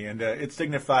pretty funny, and it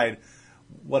signified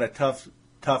what a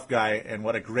tough guy and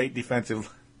what a great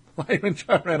defensive lineman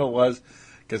John Randle was,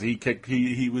 because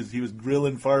he was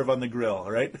grilling Favre on the grill,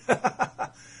 right?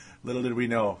 Little did we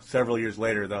know, several years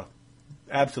later, the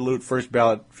absolute first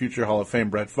ballot future Hall of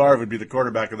Fame Brett Favre would be the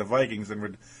quarterback of the Vikings and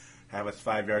would have us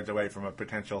 5 yards away from a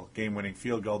potential game-winning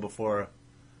field goal before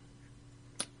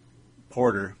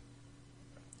Porter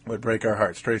would break our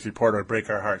hearts. Tracy Porter would break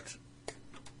our hearts.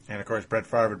 And, of course, Brett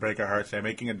Favre would break our hearts by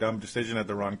making a dumb decision at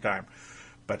the wrong time.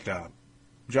 But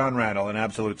John Randle, an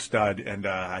absolute stud, and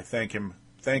I thank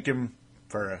him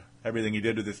for everything he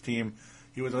did with his team.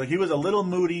 He was a little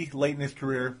moody late in his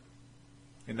career.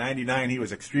 In '99, he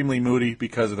was extremely moody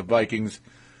because of the Vikings.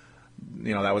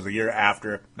 You know, that was the year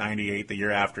after, 98, the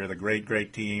year after the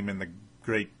great team and the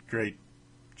great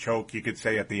choke, you could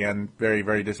say, at the end. Very,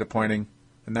 very disappointing.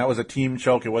 And that was a team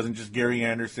choke. It wasn't just Gary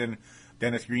Anderson.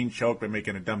 Dennis Green choked by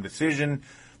making a dumb decision.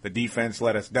 The defense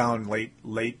let us down late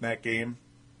in that game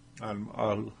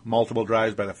on multiple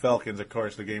drives by the Falcons, of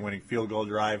course, the game-winning field goal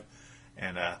drive.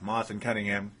 And Moss and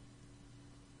Cunningham,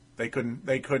 they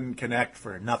couldn't connect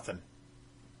for nothing.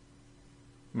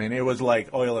 I mean, it was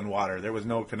like oil and water. There was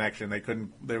no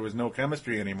connection. There was no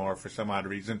chemistry anymore for some odd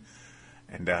reason.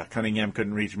 And Cunningham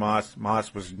couldn't reach Moss.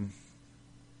 Moss was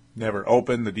never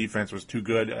open. The defense was too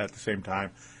good at the same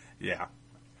time. Yeah.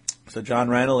 So John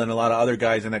Randle and a lot of other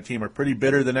guys in that team were pretty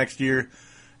bitter the next year.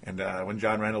 And when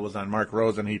John Randle was on Mark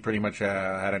Rosen, he pretty much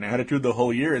had an attitude the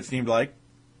whole year, it seemed like.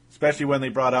 Especially when they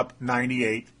brought up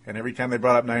 98. And every time they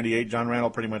brought up 98, John Randle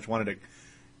pretty much wanted to,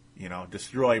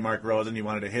 destroy Mark Rosen. He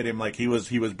wanted to hit him like he was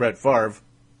Brett Favre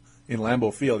in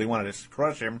Lambeau Field. He wanted to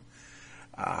crush him.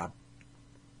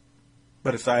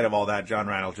 But aside of all that, John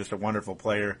Randle, just a wonderful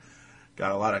player.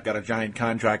 Got a giant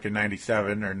contract in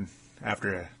 '97, and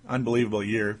after an unbelievable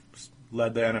year,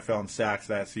 led the NFL in sacks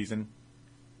that season.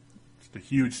 Just a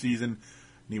huge season.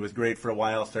 And he was great for a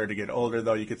while. Started to get older,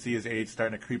 though. You could see his age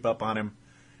starting to creep up on him.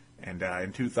 And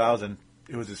in 2000,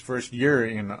 it was his first year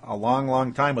in a long,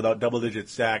 long time without double-digit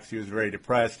sacks. He was very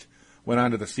depressed. Went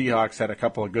on to the Seahawks, had a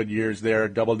couple of good years there,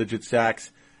 double-digit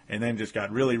sacks, and then just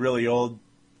got really, really old.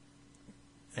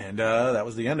 And that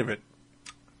was the end of it.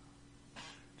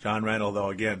 John Randle, though,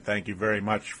 again, thank you very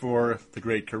much for the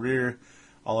great career.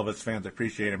 All of us fans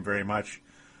appreciate him very much.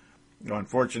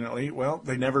 Unfortunately,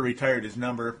 they never retired his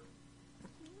number,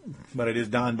 but it is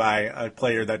done by a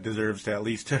player that deserves to at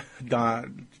least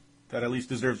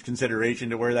deserves consideration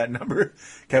to wear that number.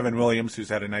 Kevin Williams, who's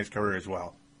had a nice career as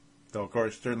well. Though, of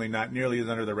course, certainly not nearly as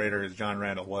under the radar as John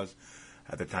Randle was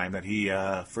at the time that he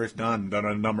first done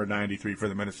on number 93 for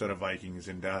the Minnesota Vikings.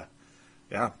 And,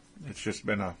 it's just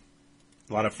been a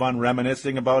lot of fun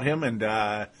reminiscing about him, and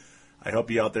I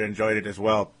hope you out there enjoyed it as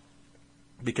well.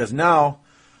 Because now,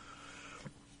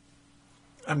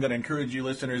 I'm going to encourage you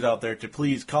listeners out there to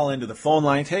please call into the phone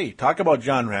lines. Hey, talk about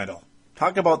John Randle.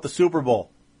 Talk about the Super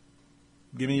Bowl.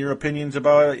 Give me your opinions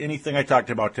about anything I talked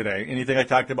about today.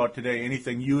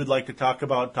 Anything you would like to talk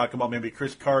about. Talk about maybe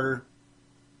Chris Carter.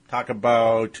 Talk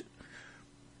about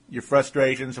your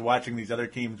frustrations of watching these other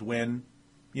teams win.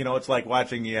 It's like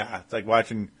watching your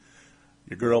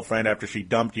girlfriend after she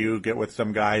dumped you get with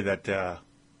some guy that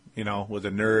was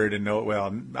a nerd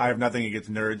and I have nothing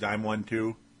against nerds. I'm one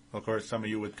too. Of course, some of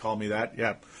you would call me that.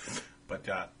 Yeah. But,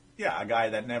 a guy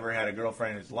that never had a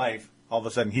girlfriend in his life, all of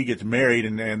a sudden he gets married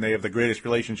and they have the greatest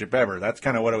relationship ever. That's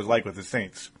kind of what it was like with the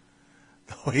Saints.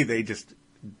 The way they just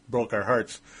broke our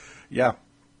hearts. Yeah.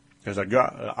 Because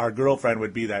our girlfriend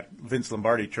would be that Vince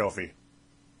Lombardi trophy.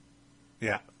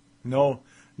 Yeah. No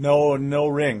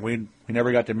ring. We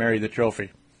never got to marry the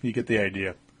trophy. You get the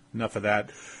idea. Enough of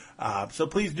that. So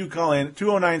please do call in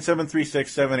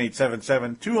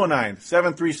 209-736-7877,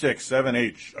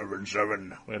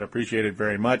 209-736-7877. We'd appreciate it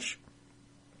very much.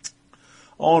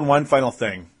 Oh, and one final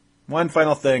thing. I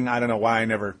don't know why I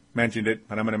never mentioned it,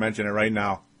 but I'm going to mention it right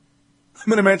now.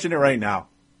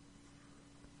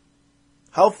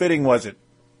 How fitting was it?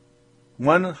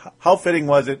 How fitting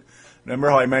was it? Remember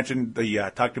how I mentioned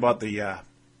talked about the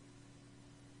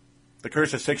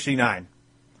curse of 69.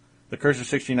 The curse of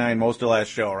 69 most of the last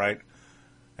show, right?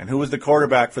 And who was the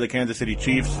quarterback for the Kansas City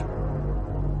Chiefs?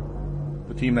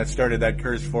 The team that started that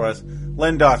curse for us.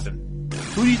 Len Dawson.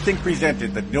 Who do you think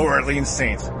presented the New Orleans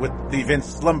Saints with the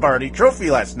Vince Lombardi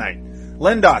trophy last night?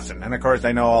 Len Dawson. And of course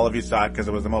I know all of you saw it because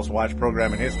it was the most watched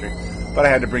program in history. But I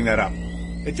had to bring that up.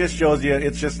 It just shows you,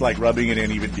 it's just like rubbing it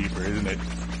in even deeper, isn't it?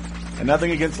 And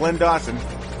nothing against Len Dawson.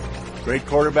 Great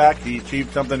quarterback. He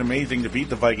achieved something amazing to beat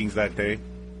the Vikings that day.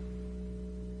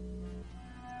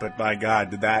 But by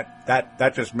God,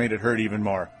 that just made it hurt even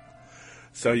more.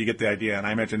 So you get the idea. And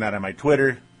I mentioned that on my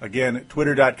Twitter. Again,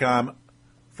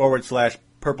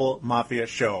 twitter.com/Purple Mafia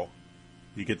Show.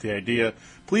 You get the idea.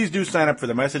 Please do sign up for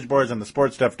the message boards on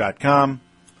thesportstuff.com.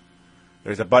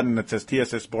 There's a button that says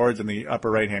TSS Boards in the upper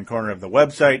right-hand corner of the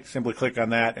website. Simply click on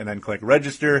that and then click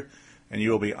register, and you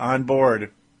will be on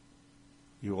board.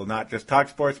 You will not just talk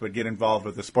sports, but get involved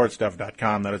with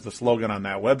thesportstuff.com. That is the slogan on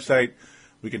that website.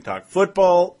 We can talk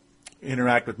football,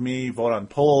 interact with me, vote on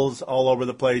polls all over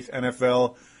the place,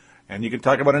 NFL, and you can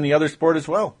talk about any other sport as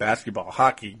well. Basketball,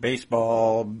 hockey,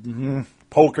 baseball,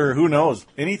 poker, who knows,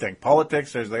 anything.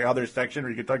 Politics, there's the other section where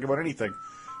you can talk about anything.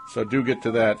 So do get to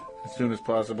that as soon as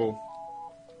possible.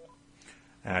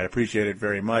 And I appreciate it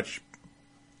very much.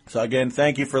 So again,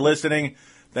 thank you for listening.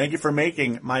 Thank you for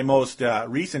making my most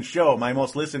recent show, my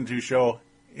most listened to show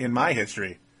in my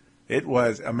history. It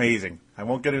was amazing. I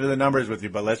won't get into the numbers with you,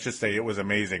 but let's just say it was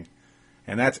amazing.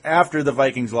 And that's after the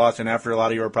Vikings lost and after a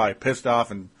lot of you were probably pissed off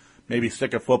and maybe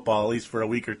sick of football, at least for a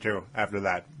week or two after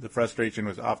that. The frustration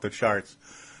was off the charts.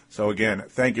 So again,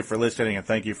 thank you for listening and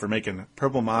thank you for making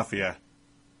Purple Mafia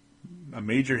a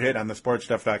major hit on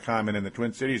thesportstuff.com and in the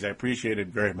Twin Cities. I appreciate it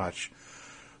very much.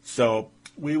 So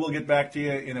we will get back to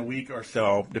you in a week or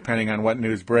so, depending on what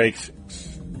news breaks.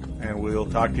 And we'll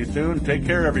talk to you soon. Take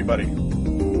care, everybody.